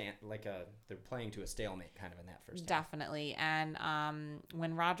they're playing to a stalemate kind of in that first half. Definitely. And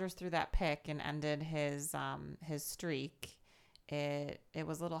when Rodgers threw that pick and ended his streak, it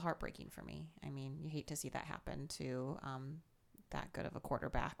was a little heartbreaking for me. I mean, you hate to see that happen to that good of a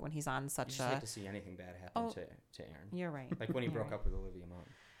quarterback when he's on such you just hate to see anything bad happen to Aaron. You're right. Like when he broke up with Olivia Munn.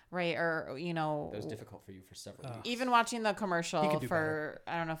 Right, or it was difficult for you for several weeks. Even watching the commercial for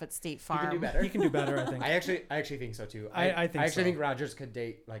I don't know if it's State Farm. He can do better. He can do better, I think. I actually think so too. I think Rodgers could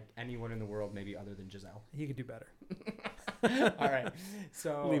date like anyone in the world, maybe other than Giselle. He could do better. All right,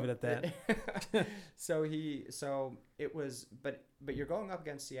 so leave it at that. So it was, but you're going up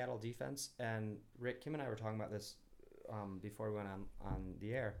against Seattle defense, and Rick, Kim, and I were talking about this before we went on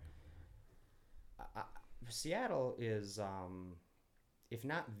the air. Seattle is. If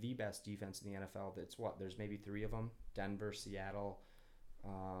not the best defense in the NFL, there's maybe 3 of them. Denver, Seattle,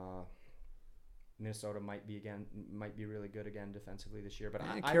 Minnesota might be really good again defensively this year. But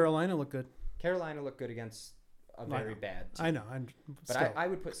Carolina looked good. Carolina looked good against a very bad team. I know. But I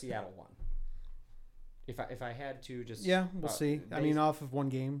would put Seattle 1. If I had to just we'll see. I mean, off of one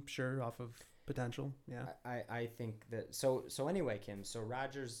game, sure, off of potential, yeah. I think that so anyway, Kim. So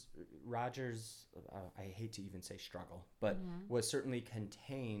Rodgers, I hate to even say struggle, but was certainly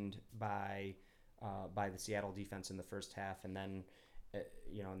contained by by the Seattle defense in the first half, and then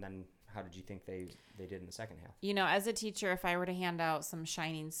how did you think they did in the second half? As a teacher, if I were to hand out some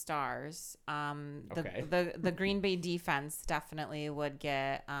shining stars, Okay. the Green Bay defense definitely would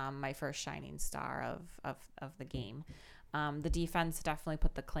get my first shining star of the game. The defense definitely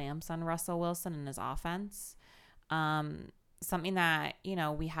put the clamps on Russell Wilson and his offense. Something that,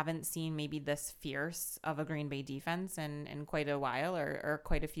 we haven't seen maybe this fierce of a Green Bay defense in quite a while or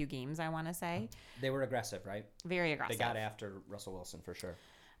quite a few games, I want to say. They were aggressive, right? Very aggressive. They got after Russell Wilson for sure.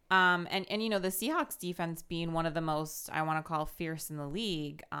 And the Seahawks defense being one of the most, I want to call, fierce in the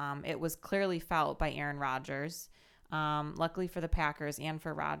league, it was clearly felt by Aaron Rodgers. Luckily for the Packers and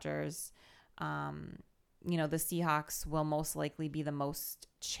for Rodgers, the Seahawks will most likely be the most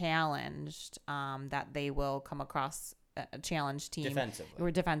challenged that they will come across a challenged team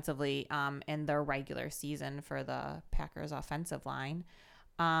defensively in their regular season for the Packers offensive line.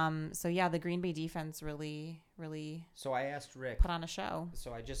 The Green Bay defense really So I asked Rick, put on a show.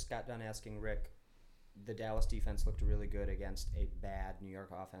 So I just got done asking Rick, the Dallas defense looked really good against a bad New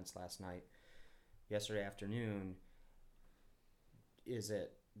York offense last night. Yesterday afternoon, is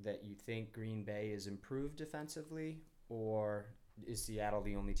it that you think Green Bay is improved defensively, or is Seattle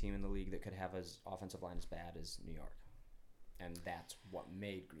the only team in the league that could have an offensive line as bad as New York? And that's what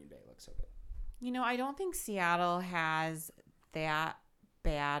made Green Bay look so good. I don't think Seattle has that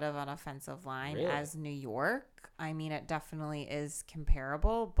bad of an offensive line as New York. I mean, it definitely is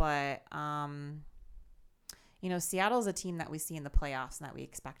comparable, but Seattle's a team that we see in the playoffs and that we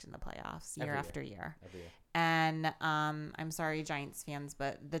expect in the playoffs year after year. Every year. And I'm sorry, Giants fans,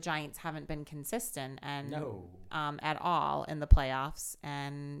 but the Giants haven't been consistent and at all in the playoffs,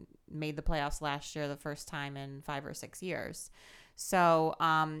 and made the playoffs last year the first time in 5 or 6 years. So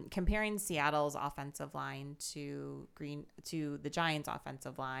comparing Seattle's offensive line to the Giants'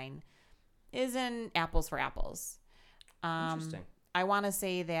 offensive line isn't apples for apples. Interesting. I want to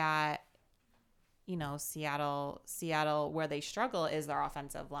say that Seattle, where they struggle is their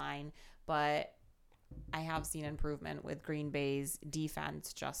offensive line, but I have seen improvement with Green Bay's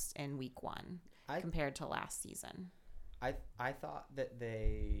defense just in week 1 compared to last season. I thought that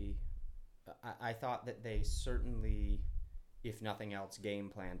they certainly, if nothing else, game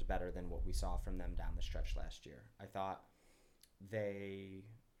planned better than what we saw from them down the stretch last year. I thought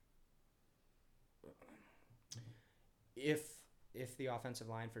if the offensive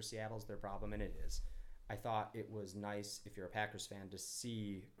line for Seattle is their problem, and it is, I thought it was nice, if you're a Packers fan, to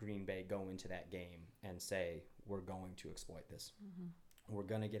see Green Bay go into that game and say, we're going to exploit this. Mm-hmm. We're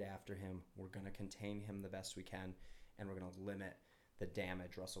going to get after him. We're going to contain him the best we can, and we're going to limit the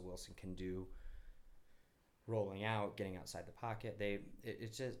damage Russell Wilson can do rolling out, getting outside the pocket.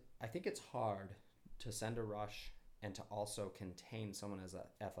 It's just, I think it's hard to send a rush and to also contain someone as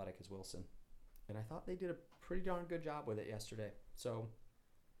athletic as Wilson. And I thought they did a pretty darn good job with it yesterday. So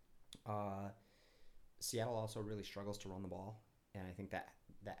Seattle also really struggles to run the ball, and I think that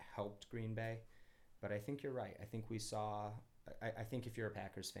helped Green Bay. But I think you're right. I think we saw I think if you're a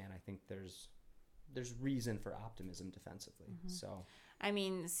Packers fan, I think there's reason for optimism defensively. Mm-hmm. So I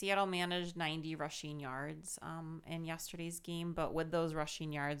mean, Seattle managed 90 rushing yards in yesterday's game, but with those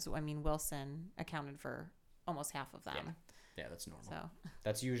rushing yards, I mean, Wilson accounted for almost half of them. Yeah, that's normal. So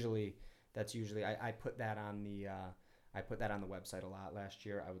that's usually I put that on the website a lot last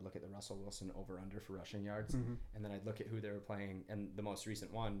year. I would look at the Russell Wilson over-under for rushing yards, mm-hmm. and then I'd look at who they were playing, and the most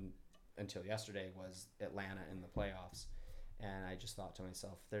recent one until yesterday was Atlanta in the playoffs. And I just thought to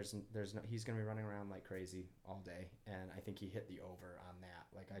myself, there's no, he's going to be running around like crazy all day, and I think he hit the over on that.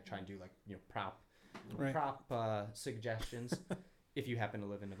 Like, I try and do prop suggestions if you happen to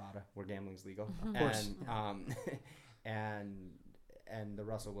live in Nevada where gambling's legal. Of course. And the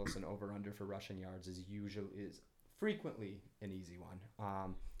Russell Wilson over-under for rushing yards is frequently an easy one.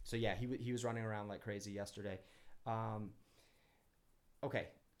 So yeah, he was running around like crazy yesterday. Okay,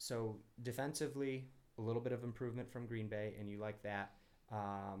 so defensively, a little bit of improvement from Green Bay, and you like that.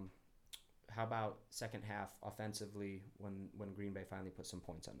 How about second half offensively when Green Bay finally put some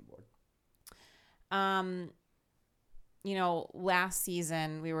points on the board? Last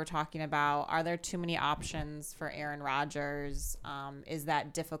season we were talking about, are there too many options for Aaron Rodgers? Is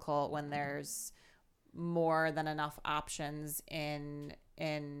that difficult when there's more than enough options in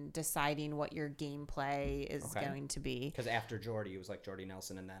deciding what your gameplay is going to be? Because after Jordy, it was like Jordy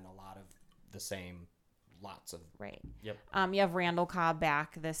Nelson and then a lot of the same lots of. Right. Yep. You have Randall Cobb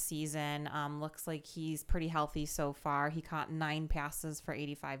back this season. Looks like he's pretty healthy so far. He caught 9 passes for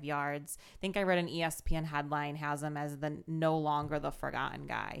 85 yards. I think I read an ESPN headline has him as the no longer the forgotten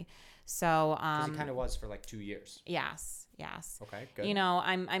guy. So Because he kind of was for like 2 years. Yes. Okay, good. You know,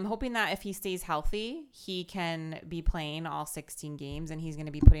 I'm hoping that if he stays healthy, he can be playing all 16 games, and he's going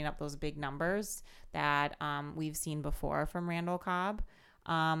to be putting up those big numbers that we've seen before from Randall Cobb.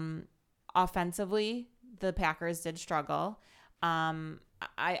 Offensively, the Packers did struggle.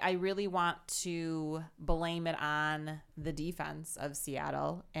 I really want to blame it on the defense of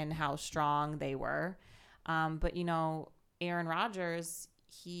Seattle and how strong they were. But, you know, Aaron Rodgers,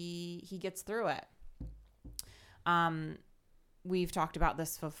 he gets through it. We've talked about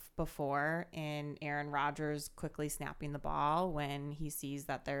this before, in Aaron Rodgers quickly snapping the ball when he sees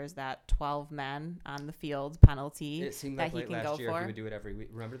that there's that 12 men on the field penalty. It seemed that like he late can last go year for. he would do it every week.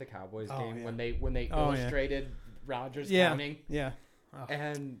 Remember the Cowboys game yeah. when they illustrated Rodgers counting? Yeah.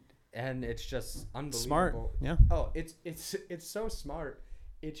 And it's just unbelievable. Smart. Yeah. Oh, it's so smart.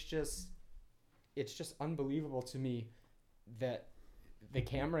 It's just unbelievable to me that the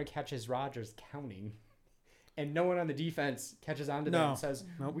camera catches Rodgers counting, and no one on the defense catches on to that and says,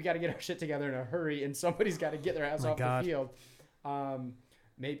 we got to get our shit together in a hurry, and somebody's got to get their ass off the field.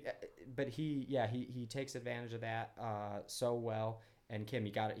 Maybe, but he takes advantage of that so well. And Kim,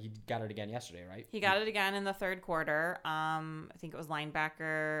 he got it again yesterday, right? He got it again in the third quarter. I think it was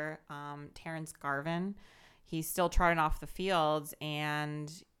linebacker Terrence Garvin. He's still trotting off the field,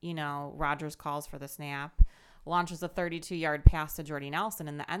 and, you know, Rodgers calls for the snap, launches a 32-yard pass to Jordy Nelson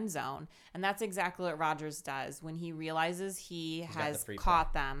in the end zone. And that's exactly what Rodgers does. When he realizes he's has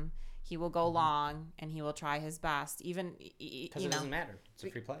caught them, he will go long, and he will try his best. Even, because it doesn't matter. It's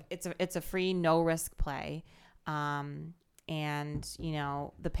a free play. It's a free, no-risk play. And, you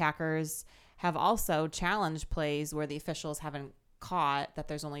know, the Packers have also challenged plays where the officials haven't caught that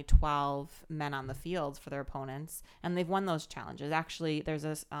there's only 12 men on the field for their opponents, and they've won those challenges. Actually, there's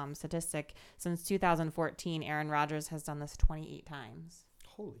a statistic. Since 2014, Aaron Rodgers has done this 28 times.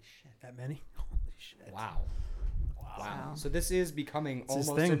 Holy shit. That many? Holy shit. Wow. So this is becoming it's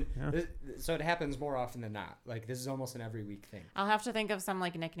almost so it happens more often than not. Like, this is almost an every week thing. I'll have to think of some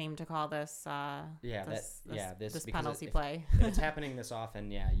like nickname to call this this penalty play. If it's happening this often,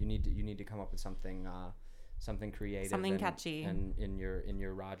 you need to come up with something creative, something catchy, and in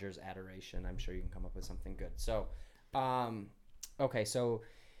your Rodgers adoration, I'm sure you can come up with something good. So okay, so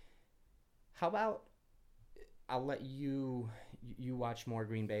how about I'll let you watch more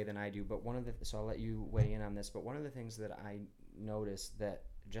Green Bay than I do, but so I'll let you weigh in on this. But one of the things that I noticed, that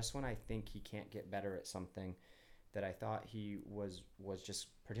just when I think he can't get better at something, that I thought he was just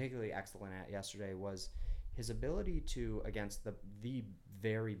particularly excellent at yesterday, was his ability to, against the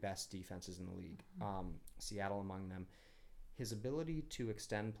very best defenses in the league, Seattle among them, his ability to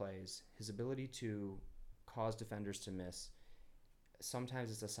extend plays, his ability to cause defenders to miss.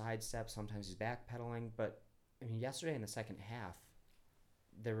 Sometimes it's a sidestep, sometimes he's backpedaling, but I mean, yesterday in the second half,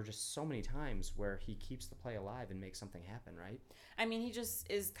 there were just so many times where he keeps the play alive and makes something happen, right? I mean, he just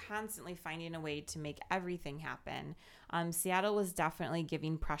is constantly finding a way to make everything happen. Seattle was definitely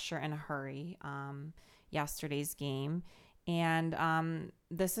giving pressure in a hurry yesterday's game. And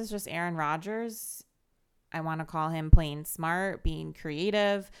this is just Aaron Rodgers. I want to call him playing smart, being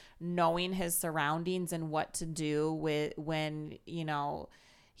creative, knowing his surroundings and what to do when, you know,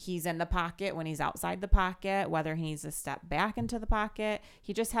 he's in the pocket, when he's outside the pocket, whether he needs to step back into the pocket.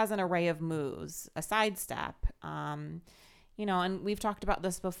 He just has an array of moves, a sidestep. You know, and we've talked about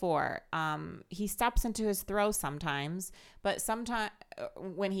this before. He steps into his throw sometimes, but sometimes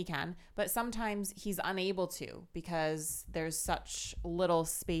when he can, but sometimes he's unable to because there's such little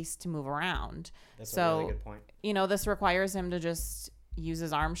space to move around. That's a really good point. You know, this requires him to just use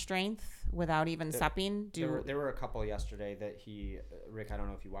his arm strength without even stepping. There were a couple yesterday that Rick, I don't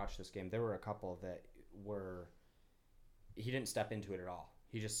know if you watched this game. There were a couple that he didn't step into it at all.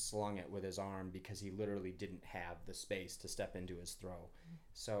 He just slung it with his arm because he literally didn't have the space to step into his throw.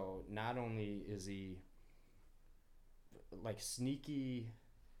 So not only is he like sneaky,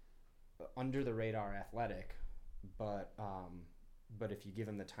 under the radar athletic, but if you give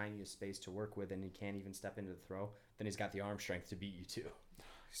him the tiniest space to work with and he can't even step into the throw, then he's got the arm strength to beat you too.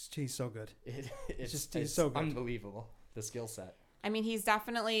 He's so good. It's so good. Unbelievable, the skill set. I mean, he's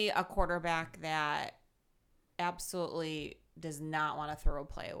definitely a quarterback that absolutely does not want to throw a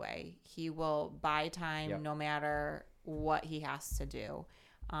play away. He will buy time no matter what he has to do.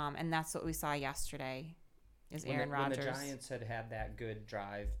 And that's what we saw yesterday is Aaron Rodgers. When the Giants had that good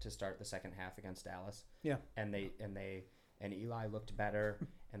drive to start the second half against Dallas. Yeah. And Eli looked better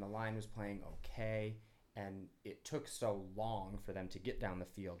and the line was playing okay. and it took so long for them to get down the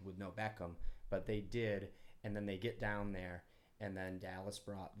field with no Beckham, but they did, and then they get down there, and then Dallas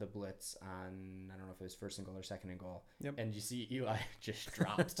brought the blitz on, I don't know if it was first and goal or second and goal. Yep. And you see Eli just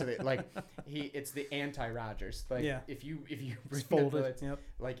drops to the, like, it's the anti-Rodgers. Like, if you bring the blitz,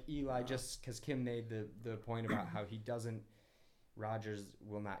 like Eli, just because Kim made the point about how Rodgers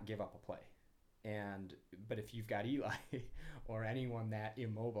will not give up a play. But if you've got Eli or anyone that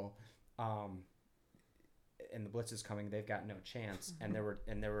immobile, and the blitz is coming, they've got no chance. And there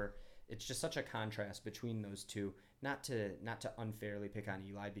were, it's just such a contrast between those two. Not to unfairly pick on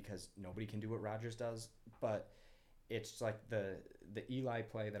Eli, because nobody can do what Rodgers does, but it's like the Eli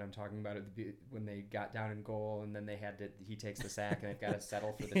play that I'm talking about when they got down in goal, and then he takes the sack, and they've got to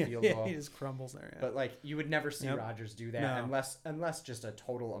settle for the field goal. He just crumbles there. But like, you would never see Rodgers do that unless just a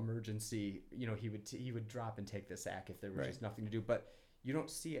total emergency. He would drop and take the sack if there was just nothing to do. But you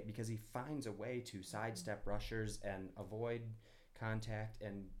don't see it because he finds a way to sidestep rushers and avoid contact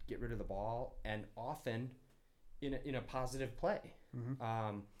and get rid of the ball, and often in a positive play.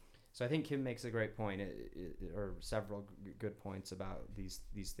 Mm-hmm. So I think Kim makes a great point, or several good points about these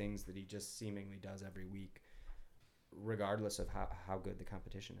things that he just seemingly does every week, regardless of how good the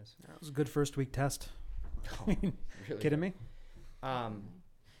competition is. That was a good first week test. Oh, really kidding me?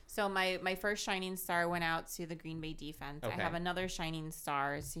 So my first shining star went out to the Green Bay defense. Okay. I have another shining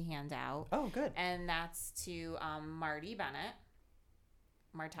star to hand out. Oh, good. And that's to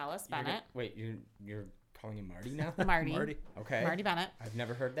Martellus Bennett. You're calling him Marty now? Marty. Okay. Marty Bennett. I've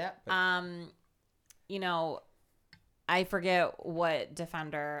never heard that. But... I forget what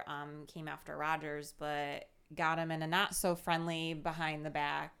defender came after Rodgers, but got him in a not so friendly behind the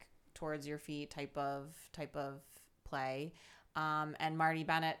back towards your feet type of play. And Marty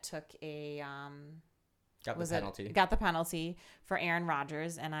Bennett took got the penalty for Aaron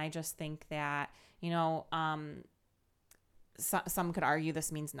Rodgers. And I just think that, some could argue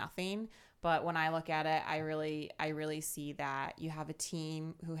this means nothing, but when I look at it, I really see that you have a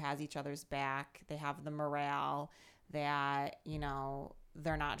team who has each other's back. They have the morale that,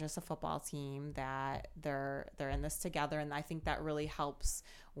 they're not just a football team, that they're in this together. And I think that really helps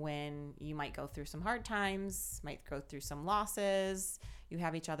when you might go through some hard times, might go through some losses. You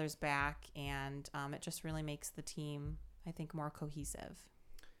have each other's back, and it just really makes the team, I think, more cohesive.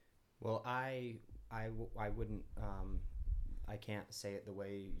 Well, I wouldn't I can't say it the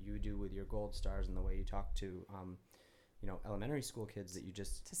way you do with your gold stars and the way you talk to elementary school kids that you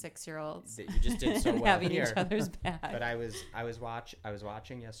just to 6-year-olds that you just did so well having here. each other's back. But I was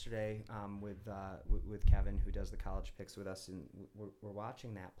watching yesterday with Kevin, who does the college picks with us, and we're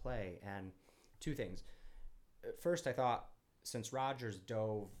watching that play. And two things. First, I thought, since Rodgers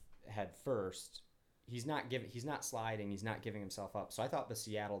dove head first, he's not sliding, he's not giving himself up. So I thought the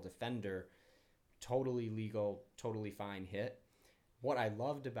Seattle defender, totally legal, totally fine hit. What I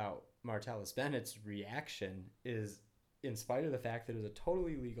loved about Martellus Bennett's reaction is, in spite of the fact that it was a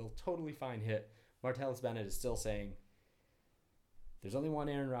totally legal, totally fine hit, Martellus Bennett is still saying, there's only one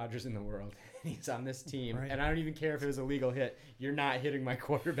Aaron Rodgers in the world, and he's on this team, right. And I don't even care if it was a legal hit. You're not hitting my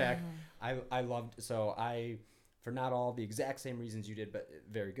quarterback. I loved, so for not all the exact same reasons you did, but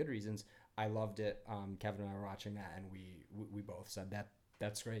very good reasons, I loved it. Kevin and I were watching that, and we both said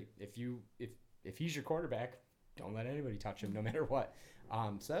that's great. If he's your quarterback, don't let anybody touch him, no matter what.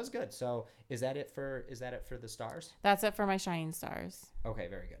 So that was good. So is that it for the stars? That's it for my shining stars. Okay,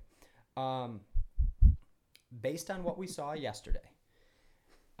 very good. Based on what we saw yesterday,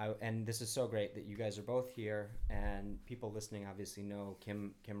 and this is so great that you guys are both here, and people listening obviously know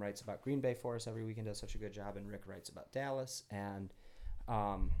Kim writes about Green Bay for us every week and does such a good job, and Rick writes about Dallas, and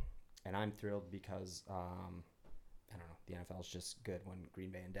I'm thrilled because I don't know, the NFL is just good when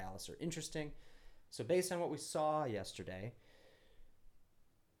Green Bay and Dallas are interesting. So based on what we saw yesterday,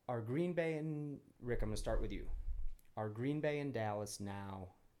 are Green Bay and Rick, I'm going to start with you. Are Green Bay and Dallas now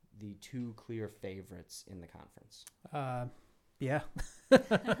the two clear favorites in the conference? Yeah.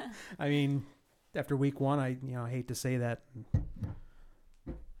 I mean, after week one, I hate to say that,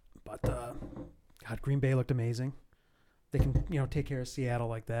 but God, Green Bay looked amazing. They can take care of Seattle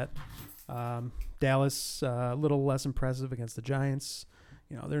like that. Dallas a little less impressive against the Giants.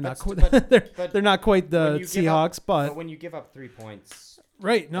 They're not quite the Seahawks, but when you give up 3 points,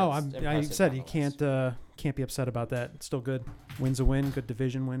 right? No, I said you can't be upset about that. It's still good. Win's a win. Good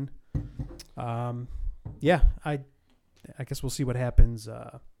division win. Yeah, I guess we'll see what happens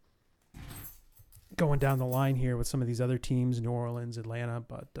going down the line here with some of these other teams, New Orleans, Atlanta,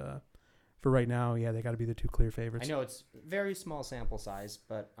 but for right now, yeah, they got to be the two clear favorites. I know it's very small sample size,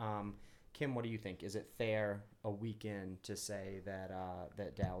 but Kim, what do you think? Is it fair a week in to say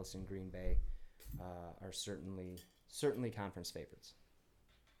that Dallas and Green Bay are certainly conference favorites.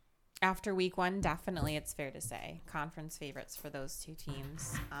 After week one, definitely it's fair to say conference favorites for those two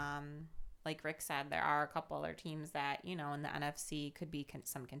teams. Like Rick said, there are a couple other teams that, in the NFC could be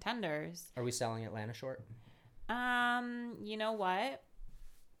some contenders. Are we selling Atlanta short? You know what?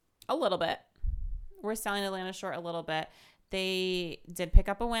 A little bit. We're selling Atlanta short a little bit. They did pick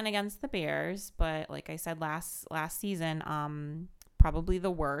up a win against the Bears, but like I said last season, probably the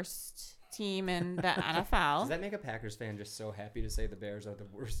worst team in the NFL. Does that make a Packers fan just so happy to say the Bears are the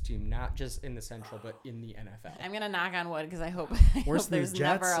worst team, not just in the Central, but in the NFL? I'm going to knock on wood because I hope Jets? there's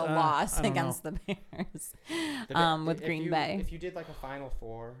never a loss against the Bears with Green Bay. If you did like a Final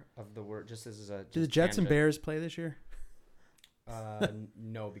Four of the word, just as a... Do the Jets and Bears play this year?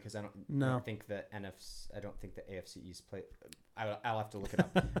 No, because I don't think the AFC East play. I'll have to look it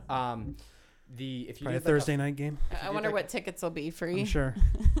up. If you probably did a Thursday night game. I wonder what tickets will be free. I'm sure.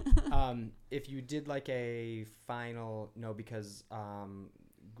 If you did like a final, no, because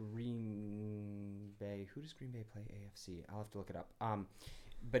Green Bay. Who does Green Bay play AFC? I'll have to look it up.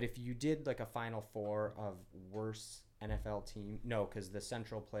 But if you did like a Final Four of worst NFL team, no, because the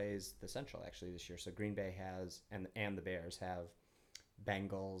Central plays the Central actually this year. So Green Bay has and the Bears have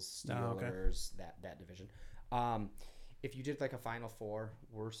Bengals, Steelers, that division. If you did like a Final Four,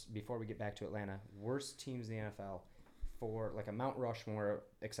 worst, before we get back to Atlanta, worst teams in the NFL for like a Mount Rushmore,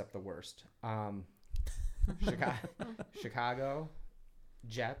 except the worst. Chicago,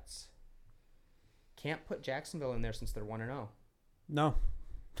 Jets. Can't put Jacksonville in there since they're 1-0. No.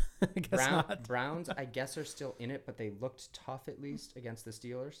 I guess not. Browns, I guess, are still in it, but they looked tough at least against the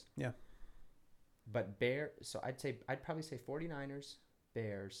Steelers. Yeah. But so I'd probably say 49ers,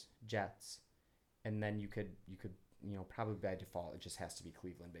 Bears, Jets, and then you could probably by default it just has to be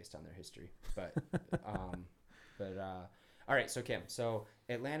Cleveland based on their history. But all right, so Kim, so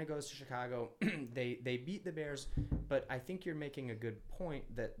Atlanta goes to Chicago. They beat the Bears, but I think you're making a good point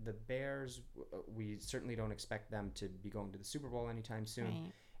that the Bears, we certainly don't expect them to be going to the Super Bowl anytime soon.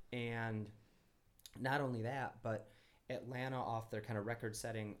 Right. And not only that, but Atlanta, off their kind of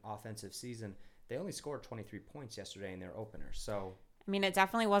record-setting offensive season, they only scored 23 points yesterday in their opener. So, I mean, it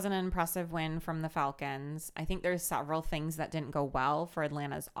definitely wasn't an impressive win from the Falcons. I think there's several things that didn't go well for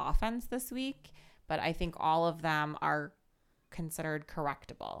Atlanta's offense this week, but I think all of them are considered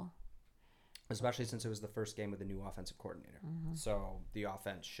correctable. Especially since it was the first game with the new offensive coordinator. Mm-hmm. So the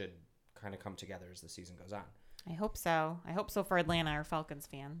offense should kind of come together as the season goes on. I hope so. I hope so for Atlanta or Falcons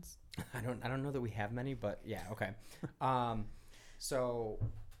fans. I don't know that we have many, but yeah, okay. So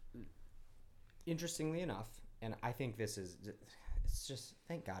interestingly enough, and I think it's just,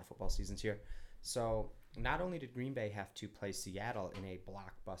 thank God football season's here. So not only did Green Bay have to play Seattle in a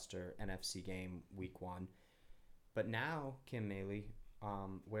blockbuster NFC game week 1, but now, Kim Maley,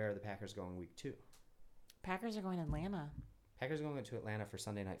 where are the Packers going week 2? Packers are going to Atlanta. Packers are going to Atlanta for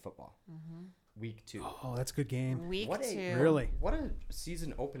Sunday Night Football. Mm-hmm. Week 2. Oh, that's a good game. Week 2. Really? What a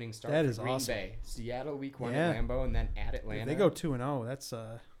season opening start That for is Green awesome. Bay. Seattle week 1 Yeah. at Lambeau and then at Atlanta. If they go 2-0. That's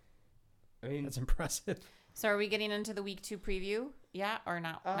I mean, that's impressive. So are we getting into the week 2 preview? Yeah, or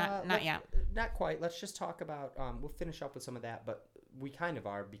not? Not yet. Not quite. Let's just talk about, we'll finish up with some of that, but we kind of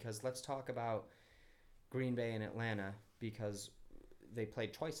are, because let's talk about Green Bay and Atlanta, because they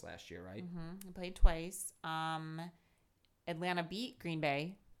played twice last year, right? Mm-hmm. They played twice. Atlanta beat Green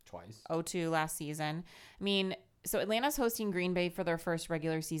Bay Twice. 0-2 last season. I mean, so Atlanta's hosting Green Bay for their first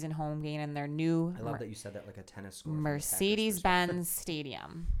regular season home game in their new I love that you said that like a tennis score. Mercedes-Benz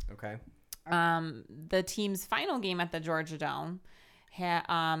Stadium. Okay. The team's final game at the Georgia Dome,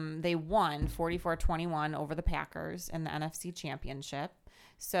 they won 44-21 over the Packers in the NFC Championship.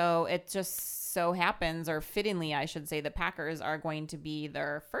 So it just so happens, or fittingly, I should say, the Packers are going to be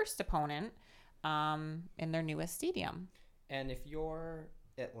their first opponent in their newest stadium. And if you're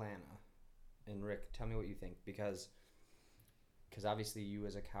Atlanta, and Rick, tell me what you think, because obviously you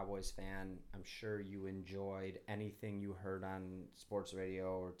as a Cowboys fan, I'm sure you enjoyed anything you heard on sports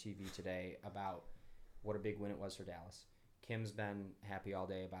radio or TV today about what a big win it was for Dallas. Kim's been happy all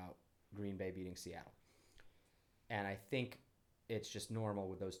day about Green Bay beating Seattle. And I think it's just normal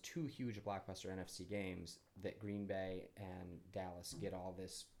with those two huge blockbuster NFC games that Green Bay and Dallas get all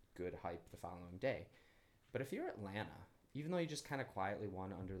this good hype the following day. But if you're Atlanta, even though you just kind of quietly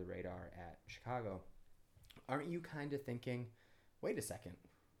won under the radar at Chicago, aren't you kind of thinking, wait a second,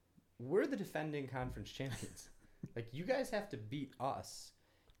 we're the defending conference champions. Like, you guys have to beat us.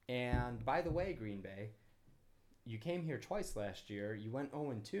 And by the way, Green Bay, you came here twice last year. You went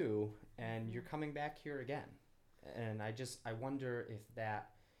 0-2, and you're coming back here again. And I wonder if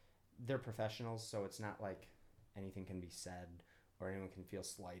they're professionals, so it's not like anything can be said or anyone can feel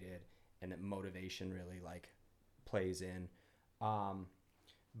slighted. and that motivation really like plays in.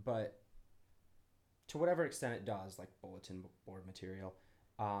 But to whatever extent it does, like bulletin board material,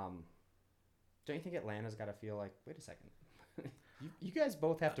 don't you think Atlanta's got to feel like, wait a second, you guys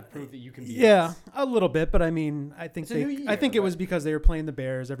both have to prove that you can be Yeah, us. a little bit, but I mean, I think It's a new year, it but- was because they were playing the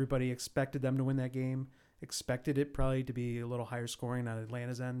Bears. Everybody expected them to win that game. Expected it probably to be a little higher scoring on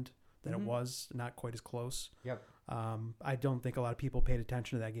Atlanta's end than it was, not quite as close. Yep. I don't think a lot of people paid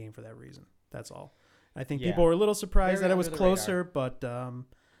attention to that game for that reason. That's all. I think Yeah. people were a little surprised Very that it was under the closer, but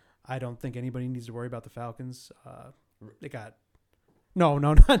I don't think anybody needs to worry about the Falcons. They got not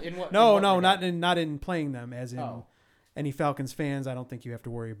In what not in playing them, as in Oh. any Falcons fans. I don't think you have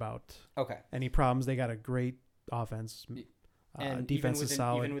to worry about Okay. any problems. They got a great offense. And Defense even is with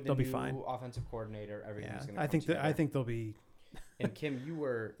solid. Even with They'll the be fine. new offensive coordinator, everything's Yeah, going to I think they'll be. And Kim,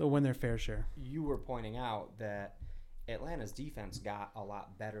 They'll win their fair share. you were pointing out that Atlanta's defense got a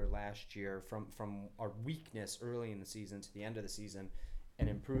lot better last year from a weakness early in the season to the end of the season, an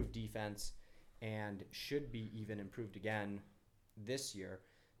improved defense, and should be even improved again this year.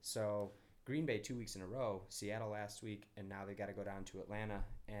 So Green Bay 2 weeks in a row, Seattle last week, and now they got to go down to Atlanta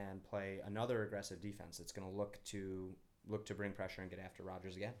and play another aggressive defense that's going to look to bring pressure and get after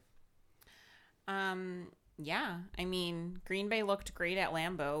Rodgers again. Yeah, I mean, Green Bay looked great at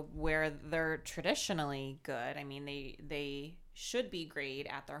Lambeau, where they're traditionally good. I mean, they should be great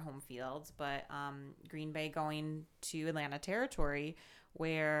at their home fields, but Green Bay going to Atlanta territory,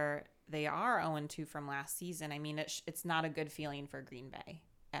 where they are 0-2 from last season. I mean, it's not a good feeling for Green Bay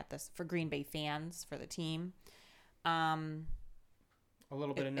for Green Bay fans, for the team. A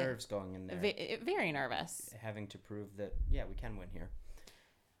little bit of nerves going in there. Very nervous. Having to prove that, yeah, we can win here.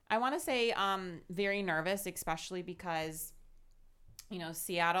 I want to say very nervous, especially because,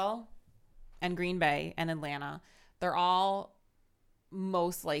 Seattle and Green Bay and Atlanta, they're all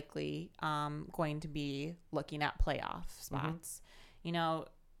most likely going to be looking at playoff spots.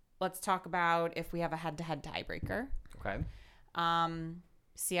 Let's talk about if we have a head-to-head tiebreaker. Okay.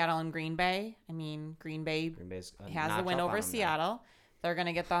 Seattle and Green Bay. I mean, Green Bay has the win over Seattle. Now. They're going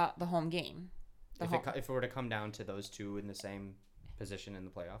to get the home game. If it were to come down to those two in the same position in the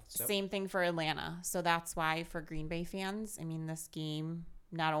playoffs. So. Same thing for Atlanta. So that's why for Green Bay fans, I mean, this game,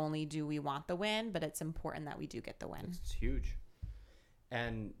 not only do we want the win, but it's important that we do get the win. It's huge.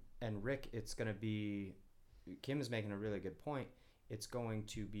 And Rick, it's going to be, Kim is making a really good point. It's going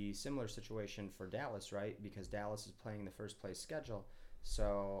to be similar situation for Dallas, right? Because Dallas is playing the first place schedule.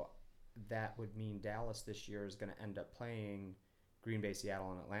 So that would mean Dallas this year is going to end up playing Green Bay,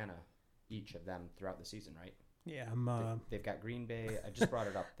 Seattle, and Atlanta, each of them throughout the season, right? Yeah, they've got Green Bay. I just brought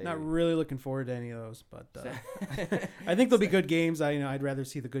it up. Not really looking forward to any of those, but I think they'll be good games. I'd rather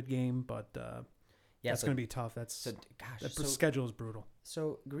see the good game, but that's going to be tough. The schedule is brutal.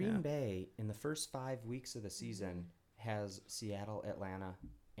 So Green Bay in the first 5 weeks of the season has Seattle, Atlanta,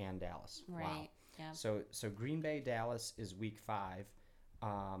 and Dallas. Right. Wow. Yeah. So Green Bay, Dallas is week 5.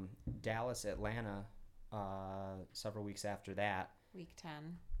 Dallas, Atlanta, several weeks after that. Week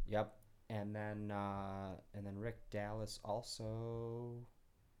 10. Yep. And then Rick, Dallas also.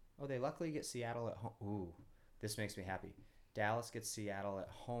 Oh, they luckily get Seattle at home. Ooh, this makes me happy. Dallas gets Seattle at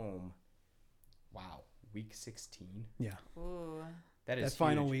home. Wow, week 16. Yeah. Ooh. That is that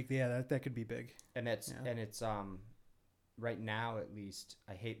final huge. week. Yeah, that could be big. And it's right now at least.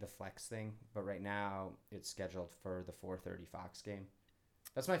 I hate the flex thing, but right now it's scheduled for the 4:30 Fox game.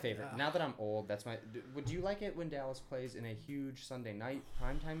 That's my favorite. Now that I'm old, would you like it when Dallas plays in a huge Sunday night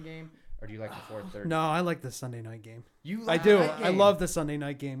primetime game, or do you like the 4:30? No, I like the Sunday night game. I do. I love the Sunday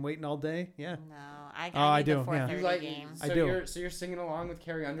night game. Waiting all day. Yeah. No, I do. The 4:30 Yeah. game. I do. So you're singing along with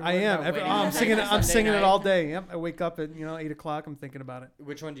Carrie Underwood. I am. about waiting I'm all singing. night for I'm Sunday singing it night? all day. Yep. I wake up at 8:00. I'm thinking about it.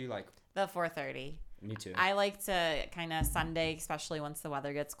 Which one do you like? The 4:30. Me too. I like to kind of Sunday, especially once the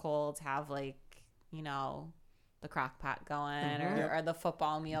weather gets cold, have the crock pot going or the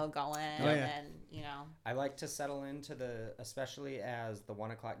football meal going, and I like to settle into especially as the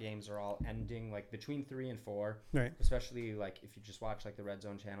 1:00 games are all ending, like between 3 and 4. Right. Especially like if you just watch like the Red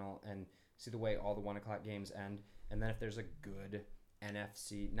Zone channel and see the way all the 1:00 games end, and then if there's a good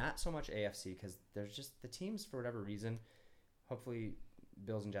NFC, not so much AFC, because there's just the teams for whatever reason. Hopefully,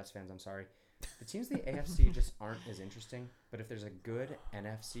 Bills and Jets fans, I'm sorry. The teams in the AFC just aren't as interesting. But if there's a good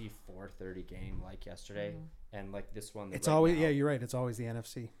NFC 4:30 game like yesterday and like this one, It's always you're right. It's always the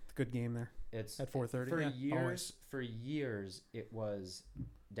NFC. Good game there. It's at 4:30. For years, it was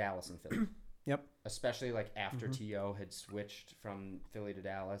Dallas and Philly. Yep. Especially like after T.O. had switched from Philly to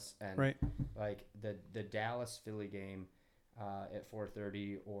Dallas, and like the Dallas Philly game at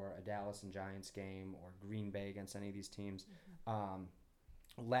 4:30, or a Dallas and Giants game, or Green Bay against any of these teams,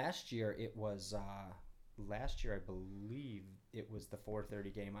 last year it was. Last year, I believe it was the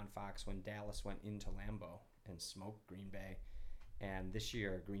 4:30 game on Fox when Dallas went into Lambeau and smoked Green Bay. And this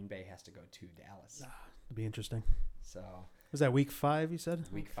year, Green Bay has to go to Dallas. It'd be interesting. So Was that week 5? You said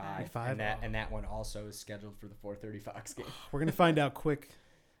week 5, Week 5? and that one also is scheduled for the 4:30 Fox game. We're gonna find out quick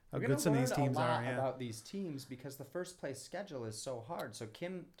how We're good some of these gonna teams learn a are. lot Yeah. about these teams because the first place schedule is so hard. So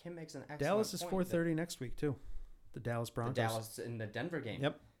Kim makes an excellent Dallas is point 4:30 next week too. The Dallas that Broncos. The Dallas and the Denver game.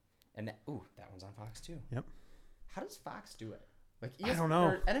 Yep. And that one's on Fox too. Yep. How does Fox do it? Like I don't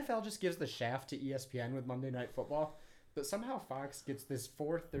know. NFL just gives the shaft to ESPN with Monday Night Football, but somehow Fox gets this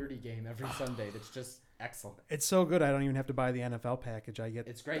 4:30 game every Sunday. That's just excellent. It's so good. I don't even have to buy the NFL package. I get.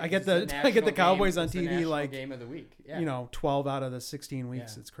 It's great. I get 'cause it's the I get the national Cowboys game. on It's the TV national like game of the week. Yeah. 12 out of the 16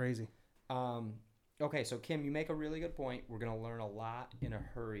 weeks. Yeah. It's crazy. Okay, so Kim, you make a really good point. We're gonna learn a lot in a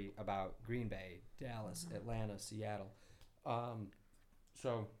hurry about Green Bay, Dallas, Atlanta, Seattle.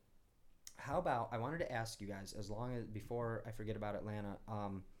 So how about I wanted to ask you guys before I forget about Atlanta,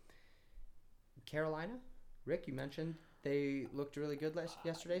 Carolina, Rick, you mentioned they looked really good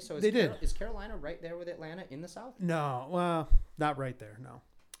yesterday. So is Carolina right there with Atlanta in the South? No, well, not right there. No,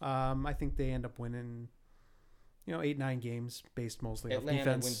 I think they end up winning. 8-9 games based mostly off defense.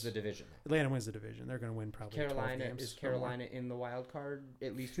 Atlanta wins the division. Atlanta wins the division. They're going to win probably 12 games. Is Carolina in the wild card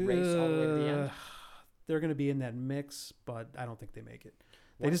at least race all the way to the end? They're going to be in that mix, but I don't think they make it.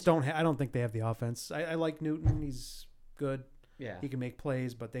 They just don't. I don't think they have the offense. I like Newton. He's good. Yeah, he can make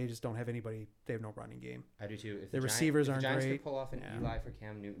plays, but they just don't have anybody. They have no running game. I do too. If the receivers aren't Giants great. Could pull off an Eli for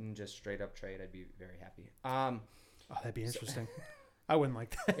Cam Newton, just straight up trade, I'd be very happy. That'd be interesting. I wouldn't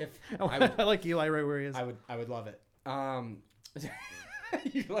like that. I like Eli right where he is. I would love it.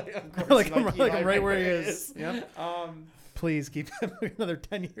 You of course, I like him right where he is. Yep. Please keep him another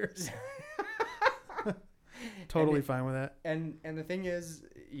 10 years. Totally fine with that. And the thing is,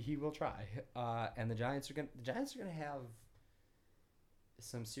 he will try. And the Giants are gonna have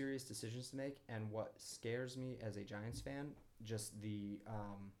some serious decisions to make. And what scares me as a Giants fan, just the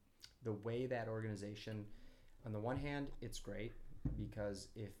way that organization. On the one hand, it's great because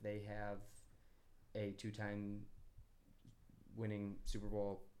if they have a 2-time winning Super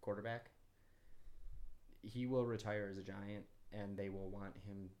Bowl quarterback, he will retire as a Giant, and they will want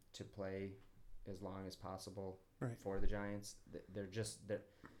him to play as long as possible for the Giants.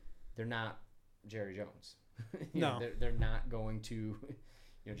 They're not Jerry Jones. They're not going to.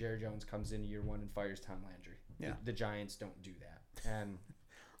 Jerry Jones comes in year 1 and fires Tom Landry. Yeah. The Giants don't do that, and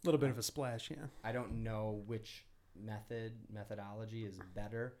a little bit of a splash. Yeah. I don't know which methodology is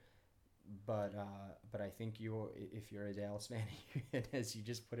better. But I think if you're a Dallas fan and as you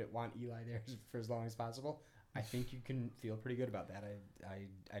just put it, want Eli there for as long as possible, I think you can feel pretty good about that.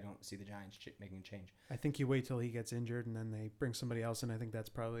 I don't see the Giants making a change. I think you wait till he gets injured and then they bring somebody else, and I think that's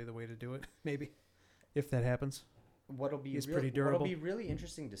probably the way to do it. Maybe, if that happens. He's pretty durable. What'll be really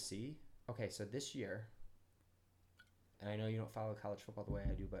interesting to see. Okay, so this year, and I know you don't follow college football the way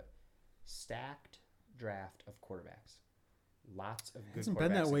I do, but stacked draft of quarterbacks. Lots of good. It hasn't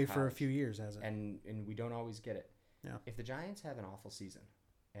been that way for a few years, has it? And we don't always get it. Yeah. If the Giants have an awful season,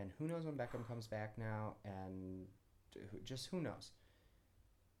 and who knows when Beckham comes back now, and just who knows?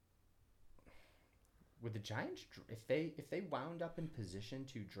 Would the Giants, if they wound up in position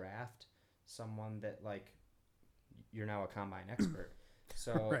to draft someone that, like, you're now a combine expert,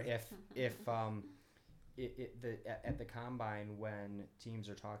 so right. if at the combine when teams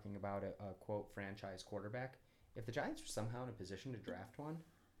are talking about a quote franchise quarterback. If the Giants are somehow in a position to draft one,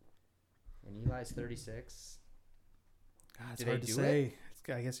 and Eli's 36, it's hard to say.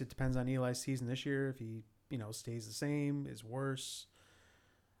 I guess it depends on Eli's season this year. If he, stays the same, is worse.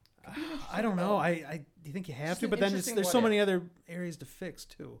 I don't know. Do you think you have to? But then there's so many other areas to fix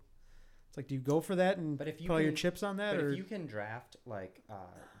too. It's like, do you go for that and put all your chips on that? But if you can draft like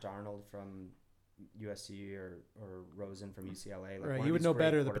Darnold from USC or Rosen from UCLA, like right, you would know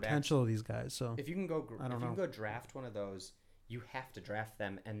better the potential of these guys. So if you can go, you can go draft one of those, you have to draft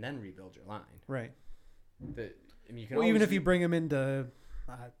them and then rebuild your line. Right. You can even if you bring them into,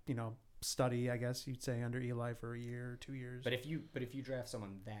 study, I guess you'd say under Eli for a year or 2 years. But if you draft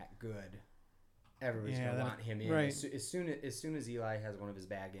someone that good, everybody's gonna want him in. Right. As soon as Eli has one of his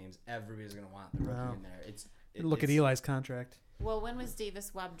bad games, everybody's gonna want the rookie in there. Look at Eli's contract. Well, when was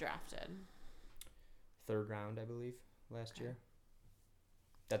Davis Webb drafted? 3rd round, I believe, last year.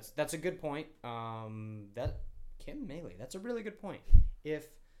 That's a good point. That Kim Maley, that's a really good point. If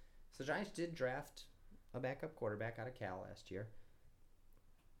the Giants did draft a backup quarterback out of Cal last year,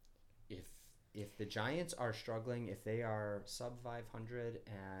 if the Giants are struggling, if they are sub 500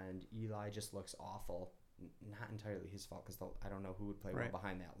 and Eli just looks awful not entirely his fault because I don't know who would play Right. well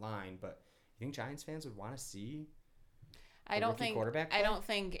behind that line, but you think Giants fans would want to see I don't think quarterback I play? don't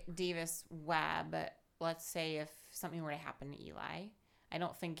think Davis Webb, let's say if something were to happen to Eli, I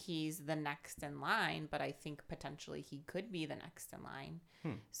don't think he's the next in line, but I think potentially he could be the next in line.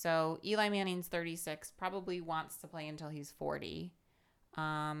 So Eli Manning's 36, probably wants to play until he's 40.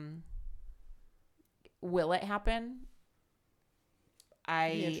 Will it happen?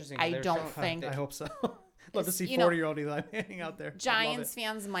 I don't think. I hope so. Love to see You know, 40-year-old Eli Manning out there. I'd love Giants it.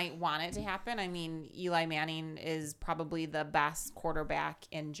 fans might want it to happen. I mean, Eli Manning is probably the best quarterback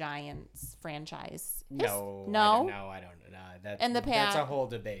in Giants franchise. No. I don't know. In the That's a past- whole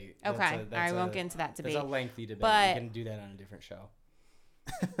debate. Okay, I won't get into that debate. That's a lengthy debate. But- we can do that on a different show.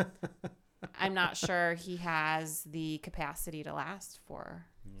 I'm not sure he has the capacity to last for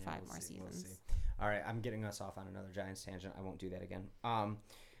five we'll more see, seasons. We'll see. All right, I'm getting us off on another Giants tangent. I won't do that again.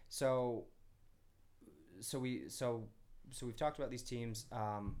 So we've talked about these teams.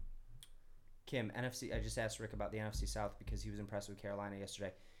 Kim, NFC. I just asked Rick about the NFC South because he was impressed with Carolina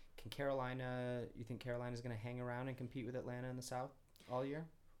yesterday. You think Carolina's going to hang around and compete with Atlanta in the South all year?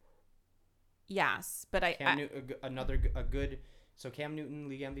 Yes, but So Cam Newton,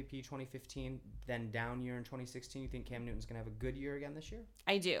 league MVP 2015, then down year in 2016. You think Cam Newton's going to have a good year again this year?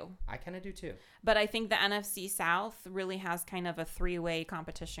 I do. I kind of do too. But I think the NFC South really has kind of a three-way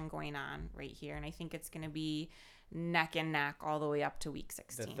competition going on right here, and I think it's going to be neck and neck all the way up to week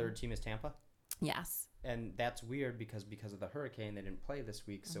 16. The third team is Tampa? Yes. And that's weird because of the hurricane, they didn't play this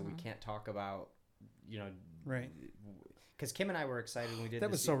week, so we can't talk about, Right. Because Kim and I were excited when we did That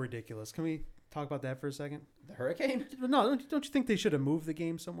was so ridiculous. Can we talk about that for a second? The hurricane? No, don't you think they should have moved the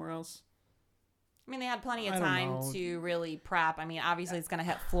game somewhere else? I mean, they had plenty of I don't time know. to really prep. I mean, obviously it's going to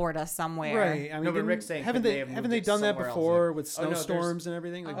hit Florida somewhere. Right. I mean, but Rick's saying haven't they done that before with Oh, no, snowstorms and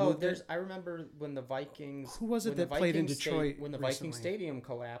everything? Like I remember when the Vikings. Who was it that played in Detroit when the recently? Viking Stadium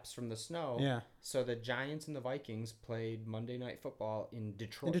collapsed from the snow. Yeah. So the Giants and the Vikings played Monday Night Football in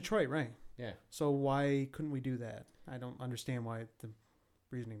Detroit. In Detroit, right. Yeah. So why couldn't we do that? I don't understand why the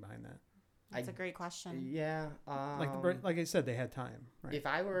reasoning behind that. That's a great question. Yeah. Like I said, they had time. Right. If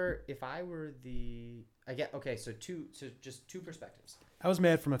I were the so just two perspectives. I was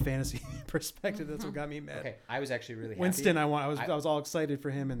mad from a fantasy perspective. That's what got me mad. Okay, I was actually really happy. Winston, I was all excited for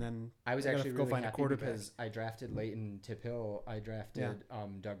him, and then I was actually go really find a happy quarterback because I drafted late in Tip Hill. I drafted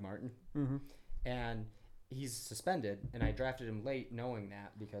Doug Martin, and he's suspended, and I drafted him late knowing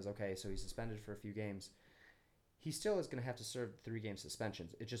that because so he's suspended for a few games. He still is going to have to serve 3-game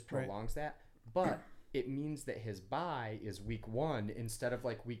suspensions. It just prolongs that, but it means that his bye is week 1 instead of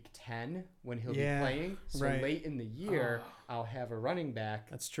like week 10 when he'll be playing. So late in the year, I'll have a running back.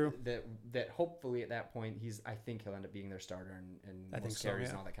 That's true. That hopefully at that point I think he'll end up being their starter and I think most carries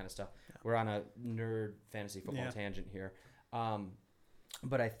and all that kind of stuff. Yeah. We're on a nerd fantasy football tangent here.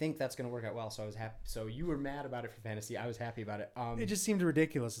 But I think that's going to work out well. So I was happy. So you were mad about it for fantasy. I was happy about it. It just seemed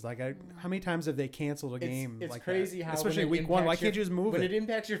ridiculous. It's like, how many times have they canceled a game? It's like crazy that? how, especially week 1. Why can't you just move it? When it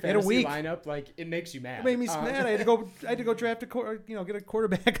impacts your fantasy lineup, like it makes you mad. It made me mad. I had to go draft get a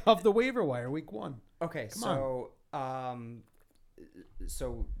quarterback off the waiver wire week 1. Okay, so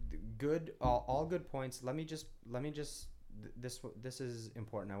good. All good points. Let me just. This is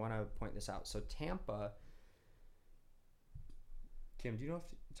important. I want to point this out. So Tampa. Kim, do you know off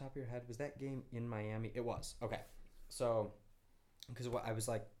the top of your head, was that game in Miami? It was. Okay. So, because I was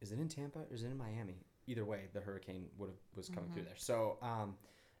like, is it in Tampa or is it in Miami? Either way, the hurricane was coming through there. So,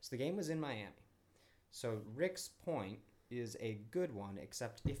 so the game was in Miami. So Rick's point is a good one,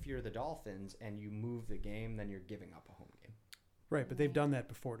 except if you're the Dolphins and you move the game, then you're giving up a home game. Right, but they've done that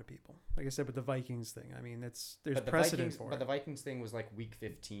before to people. Like I said, with the Vikings thing. I mean, there's precedent for it. But the Vikings thing was like week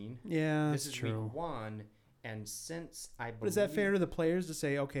 15. Yeah, this is true. Week 1. And since But is that fair to the players to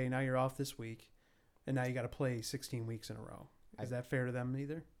say, okay, now you're off this week, and now you got to play 16 weeks in a row? Is that fair to them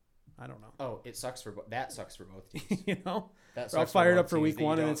either? I don't know. Oh, it sucks for that sucks for both teams. You know, that they're all fired up for week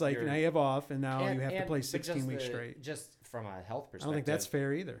 1, and it's like now you have off, and now you have to play 16 weeks straight. Just from a health perspective, I don't think that's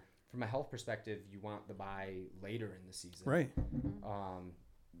fair either. From a health perspective, you want the bye later in the season, right?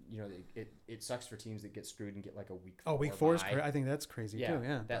 It sucks for teams that get screwed and get like a week. Week 4 is I think that's crazy too.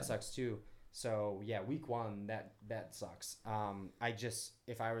 Yeah, that sucks too. So yeah, week 1 that sucks.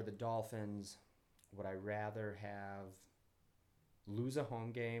 If I were the Dolphins, would I rather lose a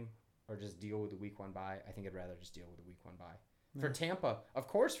home game or just deal with the week 1 bye? I think I'd rather just deal with the week 1 bye. For Tampa, of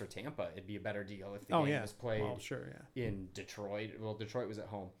course, it'd be a better deal if the game was played in Detroit. Well, Detroit was at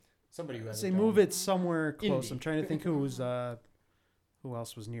home. Somebody who has move it somewhere close. Indy. I'm trying to think who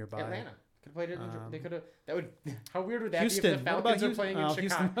else was nearby. Atlanta. Could have played it. They could have. That would. How weird would that Houston. be if the Falcons are Houston? playing in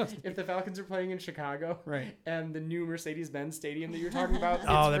Chicago? Houston. If the Falcons are playing in Chicago, Right. and the new Mercedes-Benz Stadium that you're talking about, its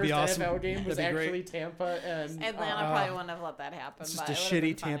that'd be first awesome. NFL game was That'd be actually Tampa and Atlanta probably wouldn't have let that happen. It's but just it a would've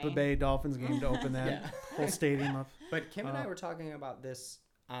shitty been Tampa funny. Bay Dolphins game to open that Yeah. whole stadium up. But Kim and I were talking about this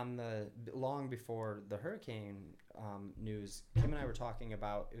on the long before the hurricane news. Kim and I were talking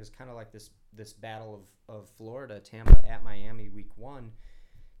about it was kind of like this battle of Florida, Tampa at Miami week 1.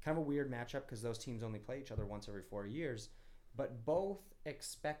 Kind of a weird matchup because those teams only play each other once every 4 years, but both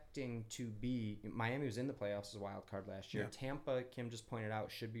expecting to be. Miami was in the playoffs as a wild card last year. Yeah. Tampa, Kim just pointed out,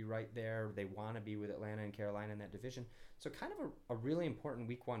 should be right there. They want to be with Atlanta and Carolina in that division. So kind of a really important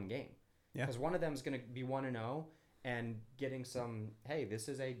week 1 game. Yeah. Because one of them is going to be 1-0 and getting some, hey, this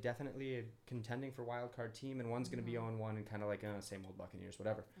is definitely a contending for wild card team, and one's going to be 0-1 and kind of like same old Buccaneers,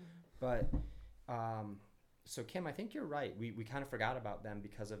 whatever. But so Kim, I think you're right. We kind of forgot about them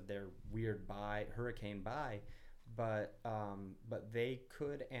because of their weird hurricane bye, but they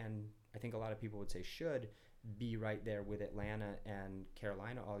could, and I think a lot of people would say should, be right there with Atlanta and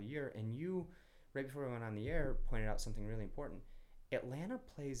Carolina all year. And you, right before we went on the air, pointed out something really important. Atlanta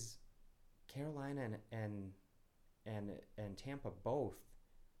plays Carolina and Tampa both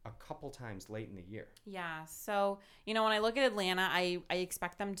a couple times late in the year. Yeah. So, when I look at Atlanta, I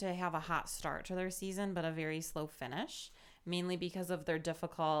expect them to have a hot start to their season, but a very slow finish, mainly because of their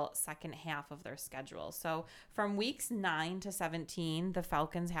difficult second half of their schedule. So from weeks 9 to 17, the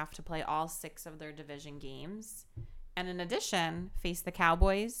Falcons have to play all 6 of their division games. And in addition, face the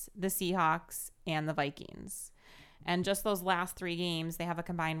Cowboys, the Seahawks, and the Vikings. And just those last 3 games, they have a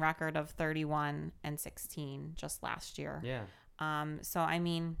combined record of 31-16 just last year. Yeah. So,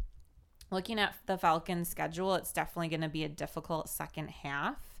 looking at the Falcons' schedule, it's definitely going to be a difficult second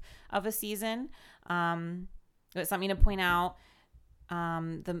half of a season. But something to point out,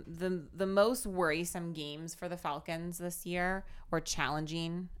 the most worrisome games for the Falcons this year, or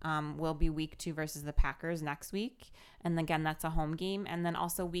challenging, will be week 2 versus the Packers next week. And again, that's a home game. And then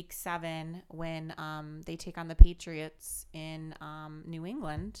also week 7 when they take on the Patriots in New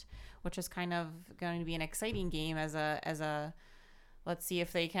England, which is kind of going to be an exciting game as a let's see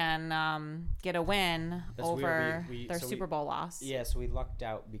if they can get a win over their Super Bowl loss. Yeah, so we lucked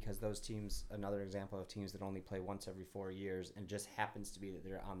out because those teams, another example of teams that only play once every 4 years, and just happens to be that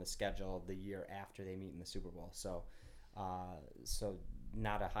they're on the schedule the year after they meet in the Super Bowl. So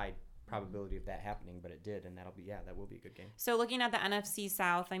not a high probability of that happening, but it did, and that will be a good game. So looking at the NFC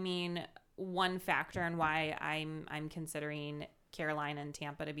South, one factor in why I'm considering Carolina and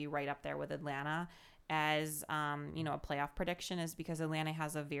Tampa to be right up there with Atlanta as a playoff prediction is because Atlanta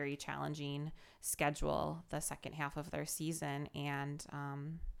has a very challenging schedule the second half of their season, and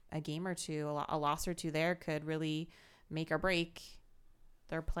a game or two, a loss or two there could really make or break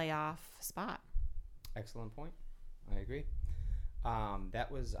their playoff spot. Excellent point. I agree.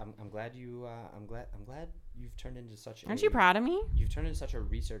 That was. I'm glad you. I'm glad you've turned into such. Aren't you proud of me? You've turned into such a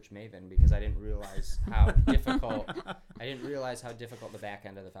research maven because I didn't realize how difficult. I didn't realize how difficult the back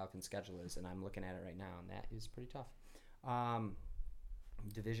end of the Falcons' schedule is, and I'm looking at it right now, and that is pretty tough.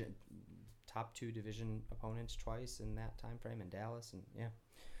 Top 2 division opponents twice in that time frame in Dallas, and yeah.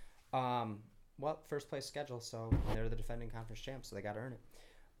 First place schedule, so they're the defending conference champs, so they got to earn it.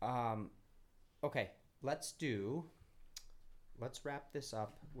 Okay, let's wrap this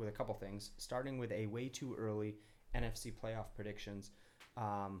up with a couple things, starting with a way too early NFC playoff predictions.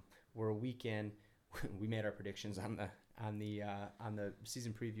 We're a week in. We made our predictions on the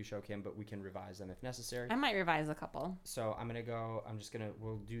season preview show, Kim, but we can revise them if necessary. I might revise a couple. So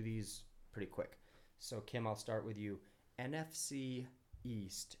we'll do these pretty quick. So Kim, I'll start with you. NFC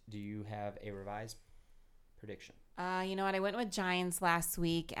East, do you have a revised prediction? You know what? I went with Giants last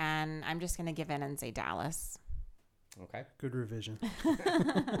week, and I'm just going to give in and say Dallas. Okay. Good revision.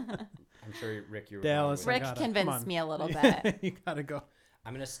 I'm sure, Rick, you're Dallas. Rick convinced me a little bit. You gotta go.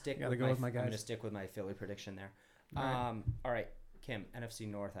 I'm gonna stick with my guys. I'm gonna stick with my Philly prediction there. All right, Kim, NFC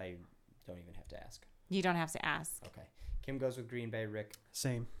North. I don't even have to ask. You don't have to ask. Okay. Kim goes with Green Bay. Rick.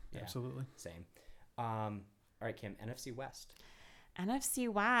 Same. Yeah, absolutely. Same. All right, Kim. NFC West. NFC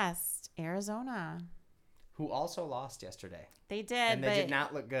West, Arizona. Who also lost yesterday. They did, and they did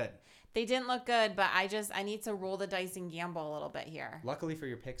not look good. They didn't look good, but I need to roll the dice and gamble a little bit here. Luckily for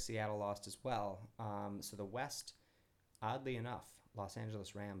your pick, Seattle lost as well. So the West, oddly enough, Los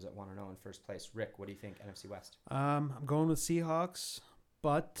Angeles Rams at 1-0 in first place. Rick, what do you think, NFC West? I'm going with Seahawks,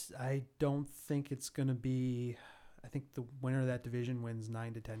 but I don't think it's going to be – I think the winner of that division wins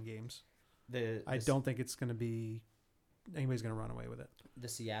 9 to 10 games. I don't think it's going to be – anybody's going to run away with it. The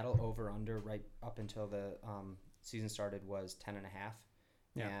Seattle over-under right up until the season started was 10.5.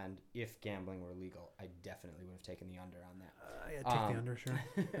 Yeah. And if gambling were legal, I definitely would have taken the under on that. Yeah, take the under, sure.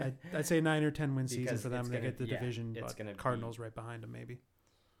 I'd say 9 or 10 win season Because for them. it's They gonna- get the yeah, division, it's but gonna Cardinals right behind them, maybe.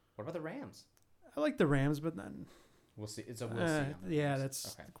 What about the Rams? I like the Rams, but then We'll see. It's a we'll see. on the yeah, Rams.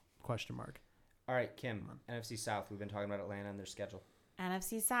 that's okay. question mark. All right, Kim. NFC South. We've been talking about Atlanta and their schedule.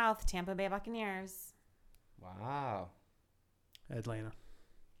 NFC South, Tampa Bay Buccaneers. Wow. Atlanta.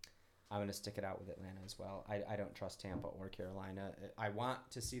 I'm going to stick it out with Atlanta as well. I don't trust Tampa or Carolina. I want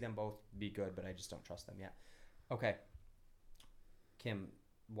to see them both be good, but I just don't trust them yet. Okay. Kim,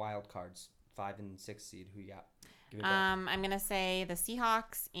 wild cards, 5 and 6 seed. Who you got? Give me both. I'm going to say the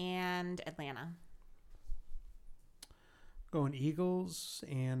Seahawks and Atlanta. Going Eagles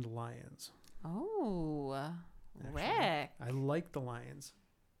and Lions. Oh, Actually, Rick. I like the Lions.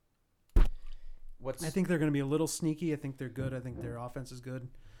 What's I think they're going to be a little sneaky. I think they're good. I think their offense is good.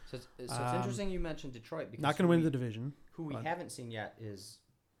 so it's interesting you mentioned Detroit because Not going to win the division. who we but- haven't seen yet is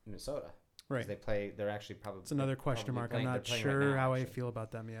Minnesota. 'Cause Right. They're actually probably. It's another question mark. I'm not sure how I feel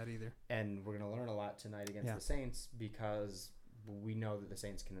about them yet either. And we're going to learn a lot tonight against Yeah. the Saints because we know that the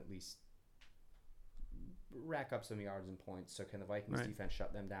Saints can at least rack up some yards and points. So can the Vikings Right. defense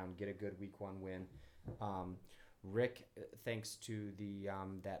shut them down, get a good week 1 win? Rick, thanks to the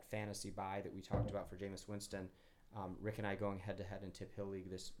that fantasy buy that we talked about for Jameis Winston, Rick and I going head-to-head in Tip Hill League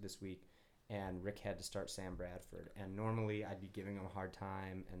this week, and Rick had to start Sam Bradford. And normally I'd be giving him a hard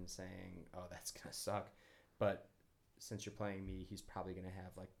time and saying, oh, that's going to suck. But since you're playing me, he's probably going to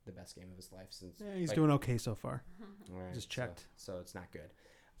have like the best game of his life since Yeah, he's like, doing okay so far. all right, Just checked. So it's not good.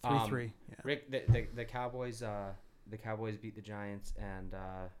 3-3. Yeah. Rick, the Cowboys beat the Giants, and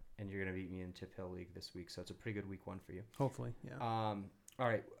you're gonna beat me in Tip Hill League this week, so it's a pretty good week 1 for you. Hopefully, yeah. All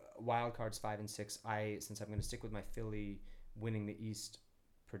right, wild cards 5 and 6. Since I'm gonna stick with my Philly winning the East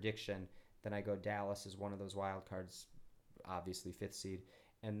prediction, then I go Dallas as one of those wild cards, obviously 5th seed,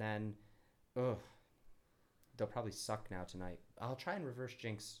 and then, they'll probably suck now tonight. I'll try and reverse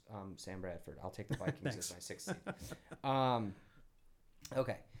jinx Sam Bradford. I'll take the Vikings as my 6th seed.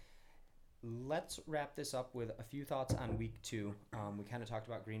 Okay. Let's wrap this up with a few thoughts on week 2. We kind of talked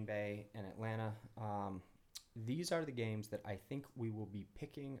about Green Bay and Atlanta. These are the games that I think we will be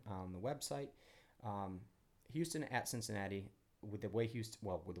picking on the website. Houston at Cincinnati, with the way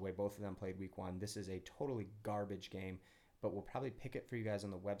both of them played week 1, this is a totally garbage game, but we'll probably pick it for you guys on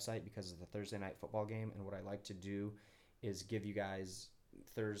the website because of the Thursday night football game. And what I like to do is give you guys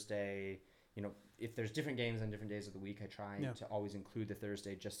Thursday, if there's different games on different days of the week, I try to always include the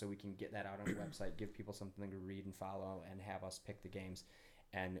Thursday just so we can get that out on the website, give people something to read and follow, and have us pick the games.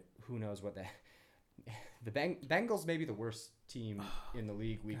 And who knows what the Bengals may be the worst team in the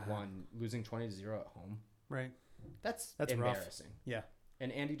league week 1, losing 20-0 at home. Right. That's rough. embarrassing. Yeah.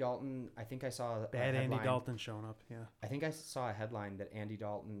 And Andy Dalton, I think I saw a Bad headline. Andy Dalton showing up. Yeah. I think I saw a headline that Andy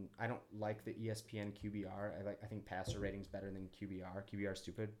Dalton. I don't like the ESPN QBR. I think passer rating's better than QBR. QBR is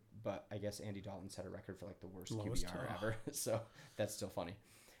stupid, but I guess Andy Dalton set a record for like the worst Lowest. QBR ever. So that's still funny.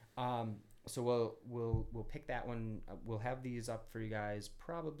 So we'll pick that one. We'll have these up for you guys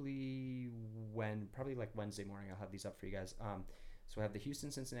probably like Wednesday morning. I'll have these up for you guys. So we have the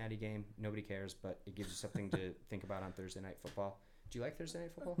Houston-Cincinnati game. Nobody cares, but it gives you something to think about on Thursday night football. Do you like Thursday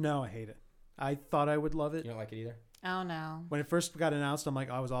night football? No, I hate it. I thought I would love it. You don't like it either? Oh, no. When it first got announced, I'm like,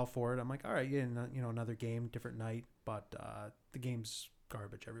 I was all for it. I'm like, all right, yeah, another game, different night, but the game's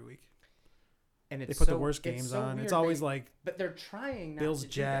garbage every week. And They put the worst games on. weird. It's always like But they're trying not Bills to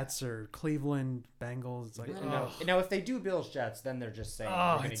do Jets or Cleveland Bengals. It's like, that. No, if they do Bills Jets, then they're just saying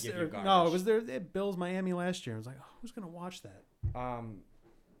oh, we're going to give you garbage. no, it was their Bills Miami last year. I was like, who's gonna watch that?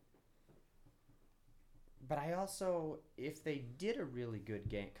 But I also, if they did a really good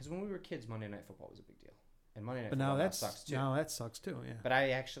game, because when we were kids, Monday Night Football was a big deal, and Monday Night Football sucks too. Now that sucks too. Yeah. But I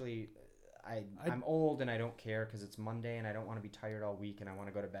actually, I'm old and I don't care because it's Monday and I don't want to be tired all week and I want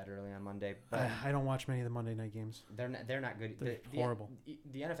to go to bed early on Monday. But I don't watch many of the Monday night games. they're not good. They're horrible.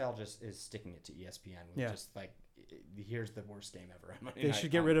 The NFL just is sticking it to ESPN with just like, here's the worst game ever on Monday They night.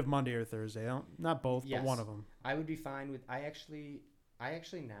 should get rid of Monday or Thursday. Not both, Yes. but one of them. I would be fine with. I actually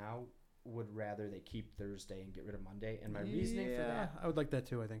now would rather they keep Thursday and get rid of Monday. And my reasoning for that, I would like that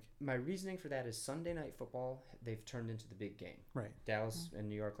too. I think. my reasoning for that is Sunday night football. They've turned into the big game. Right. Dallas and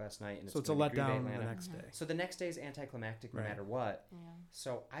New York last night, and So it's a gonna be Green Bay, letdown the Atlanta. next day. So the next day is anticlimactic no Right. matter what. Yeah.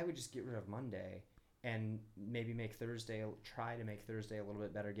 So I would just get rid of Monday and maybe try to make Thursday a little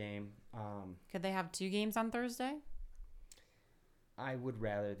bit better game. Could they have 2 games on Thursday? I would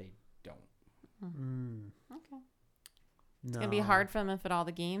rather they don't. Okay. No. It's going to be hard for them to fit all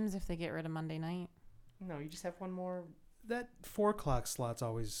the games if they get rid of Monday night. No, you just have one more. That 4 o'clock slot's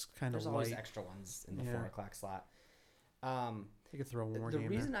always kind of There's light. always extra ones in the 4 o'clock slot. You could throw one more The game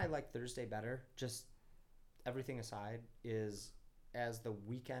reason there. I like Thursday better, just everything aside, is as the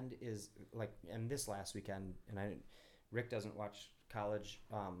weekend is like, and this last weekend, and Rick doesn't watch college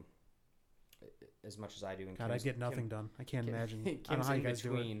as much as I do. And God, I get nothing done. I can't imagine. I don't know how you guys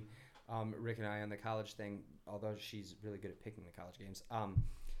do it. Rick and I on the college thing, although she's really good at picking the college games.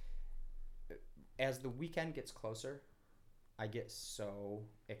 As the weekend gets closer, I get so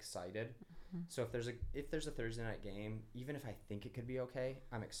excited. So if there's a Thursday night game, even if I think it could be okay,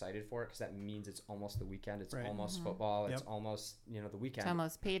 I'm excited for it because that means it's almost the weekend. It's almost football. It's almost the weekend. It's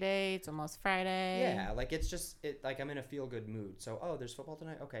almost payday. It's almost Friday. Yeah, like it's just like I'm in a feel good mood. So there's football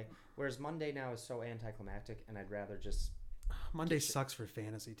tonight. Okay. Whereas Monday now is so anticlimactic, and I'd rather just. Monday sucks for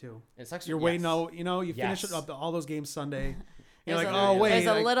fantasy too. It sucks. You're waiting out. You finish up all those games Sunday. You're like, oh wait, there's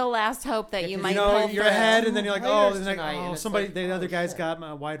a little last hope that you might. You're ahead, and then you're like, tonight, somebody. Like, the other guy's got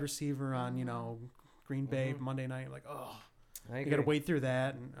a wide receiver on, Green Bay Monday night. You're like, you got to wait through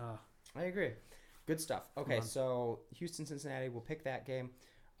that, and I agree. Good stuff. Okay, so Houston, Cincinnati. We'll pick that game.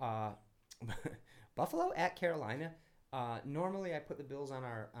 Buffalo at Carolina. Normally, I put the Bills on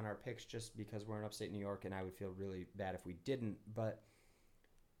our picks just because we're in upstate New York, and I would feel really bad if we didn't. But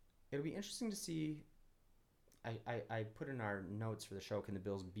it'll be interesting to see. I put in our notes for the show, can the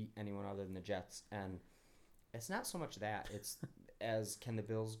Bills beat anyone other than the Jets? And it's not so much that. It's as can the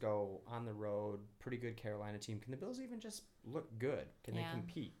Bills go on the road, pretty good Carolina team. Can the Bills even just look good? Can they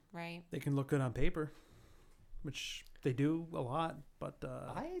compete? Right. They can look good on paper, which they do a lot. But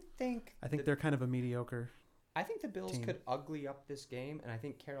I think they're kind of a mediocre. I think the Bills team could ugly up this game, and I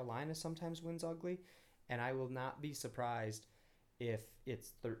think Carolina sometimes wins ugly. And I will not be surprised if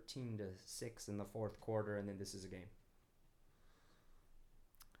it's 13-6 in the fourth quarter, and then this is a game.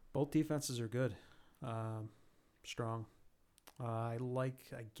 Both defenses are good, strong. I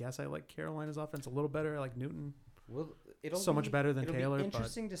guess I like Carolina's offense a little better. I like Newton. Well, much better than Taylor. It'll be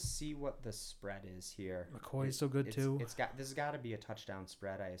interesting to see what the spread is here. McCoy's so good too. This has got to be a touchdown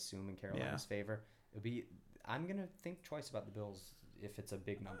spread, I assume, in Carolina's favor. I'm gonna think twice about the Bills if it's a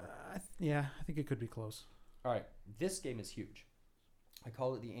big number. I think it could be close. All right, this game is huge. I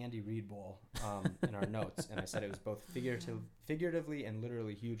call it the Andy Reid Bowl in our notes, and I said it was both figuratively and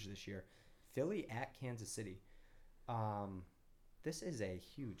literally huge this year. Philly at Kansas City. This is a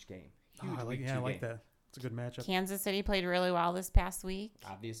huge game. Huge I like that. It's a good matchup. Kansas City played really well this past week.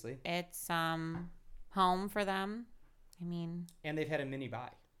 Obviously. It's home for them. And they've had a mini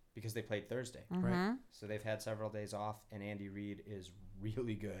bye because they played Thursday. Mm-hmm. Right. So they've had several days off, and Andy Reid is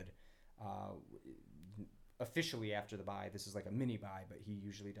really good. Officially after the bye, this is like a mini bye, but he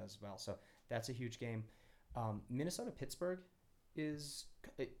usually does well. So that's a huge game. Minnesota-Pittsburgh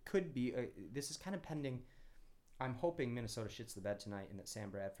could be. This is kind of pending. I'm hoping Minnesota shits the bed tonight and that Sam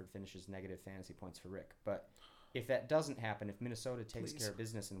Bradford finishes negative fantasy points for Rick. But if that doesn't happen, if Minnesota takes care of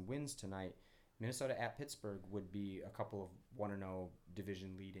business and wins tonight, Minnesota at Pittsburgh would be a couple of 1-0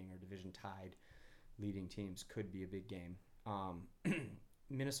 division leading or division tied leading teams. Could be a big game.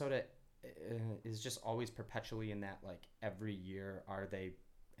 Minnesota is just always perpetually in that, like, every year, are they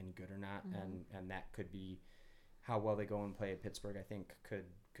any good or not? Mm-hmm. And that could be how well they go and play at Pittsburgh, I think,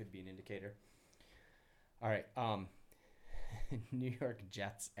 could be an indicator. All right. New York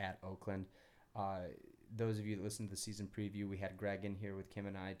Jets at Oakland. Those of you that listened to the season preview, we had Greg in here with Kim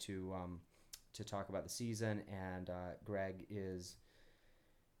and I to talk about the season, and Greg is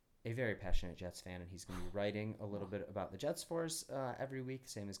a very passionate Jets fan, and he's going to be writing a little bit about the Jets for us every week,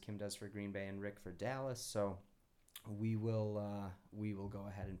 same as Kim does for Green Bay and Rick for Dallas. So we will go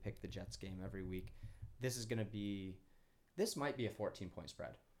ahead and pick the Jets game every week. This might be a 14-point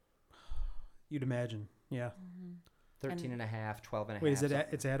spread. You'd imagine, yeah. 13 and a half, 12 and a half. Wait,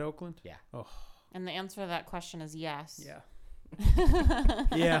 it's at Oakland? Yeah. Oh. And the answer to that question is yes. Yeah.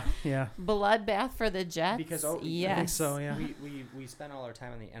 yeah. Bloodbath for the Jets. Because yes. I think so. Yeah. We spent all our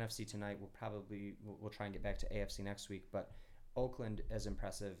time on the NFC tonight. We'll try and get back to AFC next week. But Oakland as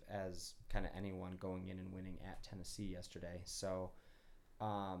impressive as kind of anyone going in and winning at Tennessee yesterday. So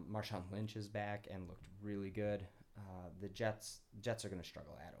Marshawn Lynch is back and looked really good. The Jets are going to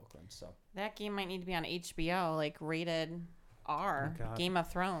struggle at Oakland. So that game might need to be on HBO, like rated R, Game of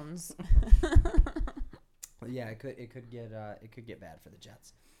Thrones. Yeah, it could get bad for the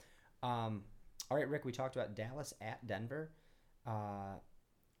Jets. All right, Rick, we talked about Dallas at Denver.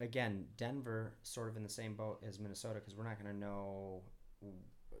 Again, Denver sort of in the same boat as Minnesota because we're not going to know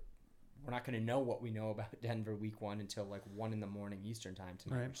what we know about Denver week 1 until like 1 a.m. Eastern time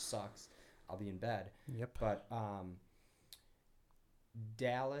tonight, right, which sucks. I'll be in bed. Yep. But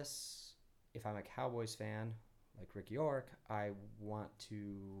Dallas, if I'm a Cowboys fan like Rick York, I want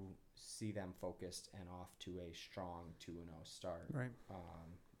to see them focused and off to a strong 2-0 start. Right.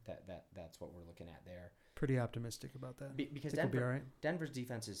 That's what we're looking at there. Pretty optimistic about that. Because Think we'll be all right. Denver's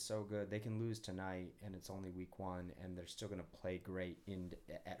defense is so good. They can lose tonight, and it's only week 1, and they're still going to play great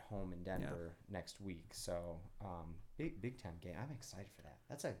at home in Denver next week. So, big time game. I'm excited for that.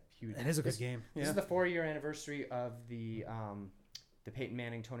 That's a huge. It is a good game. This is the 4-year anniversary of the Peyton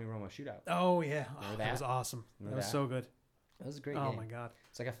Manning Tony Romo shootout. Oh yeah, Remember that was awesome. That was so good. That was a great game. game. My god,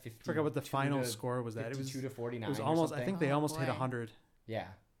 it's like a 50. I forgot what the final score was. That it was 52-49. It was almost. I think they almost hit boy. 100. Yeah,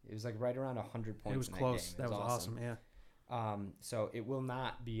 it was like right around 100 points. It was in close. That, that was awesome. Yeah. So it will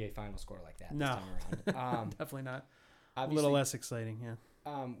not be a final score like that No. this time around. Definitely not. A little less exciting.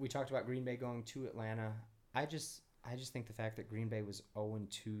 Yeah. We talked about Green Bay going to Atlanta. I just think the fact that Green Bay was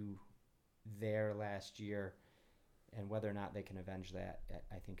 0-2 there last year, and whether or not they can avenge that,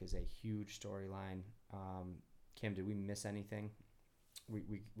 I think is a huge storyline. Kim, did we miss anything?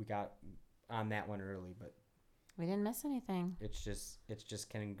 We got on that one early, but We didn't miss anything. it's just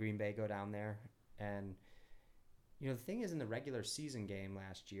can Green Bay go down there? And the thing is, in the regular season game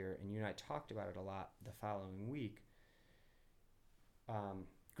last year, and you and I talked about it a lot the following week,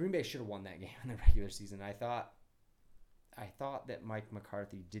 Green Bay should have won that game in the regular season. I thought that Mike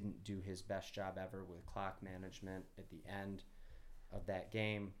McCarthy didn't do his best job ever with clock management at the end of that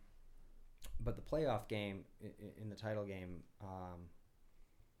game. But the playoff game, in the title game,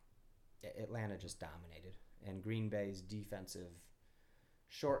 Atlanta just dominated. And Green Bay's defensive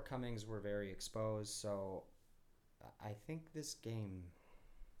shortcomings were very exposed. So I think this game,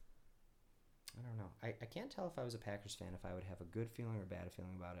 I don't know. I can't tell if I was a Packers fan if I would have a good feeling or a bad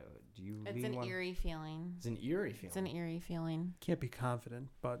feeling about it. Do you? It's an eerie feeling. It's an eerie feeling. It's an eerie feeling. Can't be confident,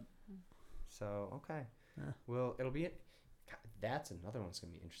 but So okay. Yeah. Well, it'll be. That's another one that's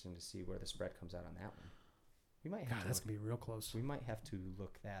gonna be interesting to see where the spread comes out on that one. We might have. God, that's gonna be real close. We might have to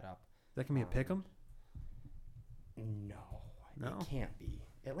look that up. That can be a pick'em. No, it can't be.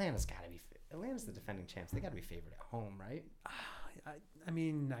 Atlanta's got to be. Atlanta's the defending champs. They got to be favored at home, right?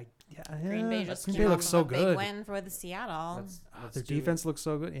 Green Bay just Green came Bay off looks of so a big good. win for the Seattle. Let's Their do defense looks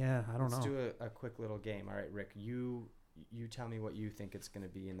so good. Yeah, I don't know. Let's do a quick little game. All right, Rick, you tell me what you think it's going to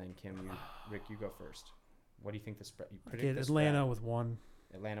be, and then Kim, Rick, you go first. What do you think the spread? You predict the Atlanta spread. with 1.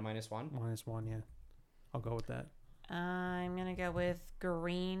 Atlanta -1. -1, yeah. I'll go with that. I'm gonna go with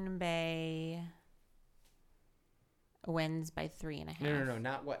Green Bay wins by 3.5. No,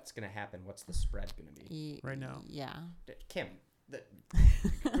 not what's going to happen. What's the spread going to be? Right now. Yeah. Kim,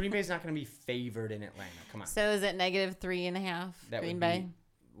 Green Bay's not going to be favored in Atlanta. Come on. So is it -3.5? That Green would Bay. be-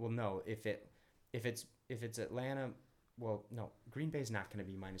 Well, no. If it's Atlanta, well, no. Green Bay's not going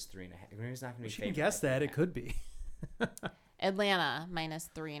to be -3.5. Green Bay's not going to be. She can favored guess by that. It 3.5. could be. Atlanta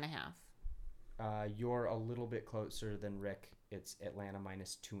 -3.5. You're a little bit closer than Rick. It's Atlanta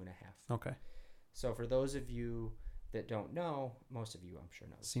 -2.5. Okay. So for those of you that don't know, most of you I'm sure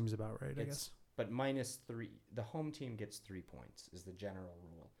know. Seems about right, I guess. But -3, the home team gets 3 points is the general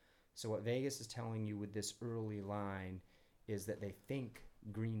rule. So what Vegas is telling you with this early line is that they think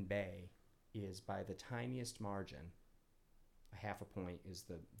Green Bay is by the tiniest margin. A half a point is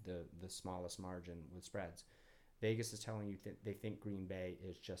the smallest margin with spreads. Vegas is telling you that they think Green Bay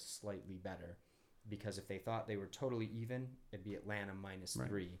is just slightly better, because if they thought they were totally even, it'd be Atlanta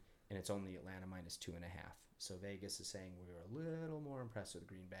 -3, and it's only Atlanta -2.5. So Vegas is saying we were a little more impressed with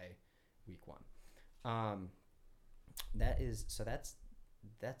Green Bay week 1.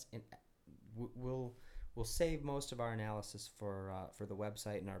 We'll save most of our analysis for the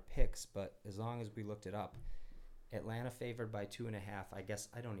website and our picks, but as long as we looked it up, Atlanta favored by 2.5. I guess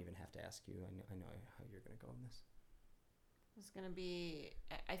I don't even have to ask you. I know how you're going to go in this. It's gonna be.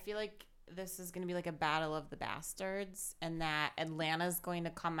 I feel like this is gonna be like a battle of the bastards, and that Atlanta's going to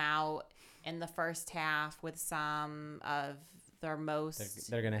come out in the first half with some of their most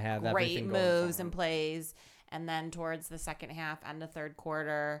They're going to have great everything going moves for and them. plays, and then towards the second half and the third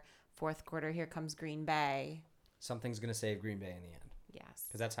quarter, fourth quarter, here comes Green Bay. Something's going to save Green Bay in the end, Yes.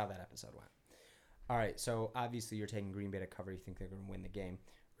 because that's how that episode went. All right, so obviously you're taking Green Bay to cover. You think they're going to win the game.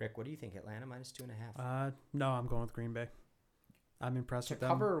 Rick, what do you think? Atlanta -2.5 No, I'm going with Green Bay. I'm impressed to with them.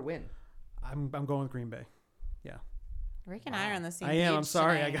 cover or win? I'm going with Green Bay. Yeah. Rick and I are on the same I am. page I'm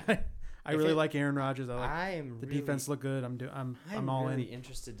sorry. tonight. I really like Aaron Rodgers. I am the really, defense look good. I'm all really in.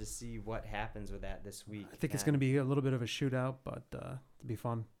 interested to see what happens with that this week. I think it's going to be a little bit of a shootout, but it'll be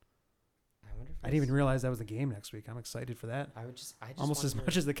fun. I wonder if I didn't even realize that was the game next week. I'm excited for that. I just Almost as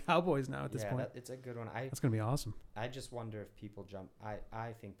much as the Cowboys now at this point. It's a good one. That's going to be awesome. I just wonder if people jump.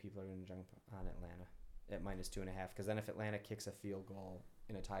 I think people are going to jump on Atlanta at -2.5, because then if Atlanta kicks a field goal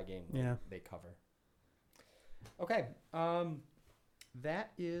in a tie game, they cover. Okay.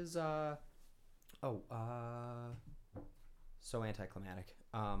 That is so anticlimactic.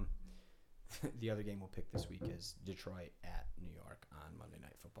 The other game we'll pick this week is Detroit at New York on Monday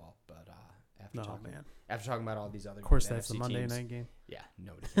Night Football. But after talking about all these other, of course, good that's the NFC Monday teams, night game. Yeah,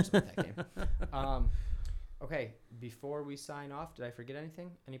 nobody cares about that game. Okay, before we sign off, did I forget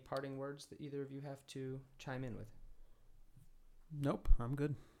anything? Any parting words that either of you have to chime in with? Nope, I'm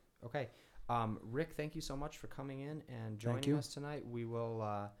good. Okay. Rick, thank you so much for coming in and joining us tonight. We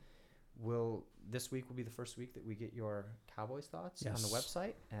will this week will be the first week that we get your Cowboys thoughts on the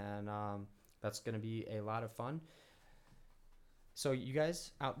website, and that's going to be a lot of fun. So you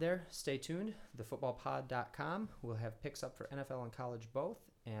guys out there, stay tuned. Thefootballpod.com. We'll have picks up for NFL and college both,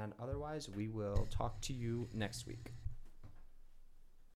 and otherwise we will talk to you next week.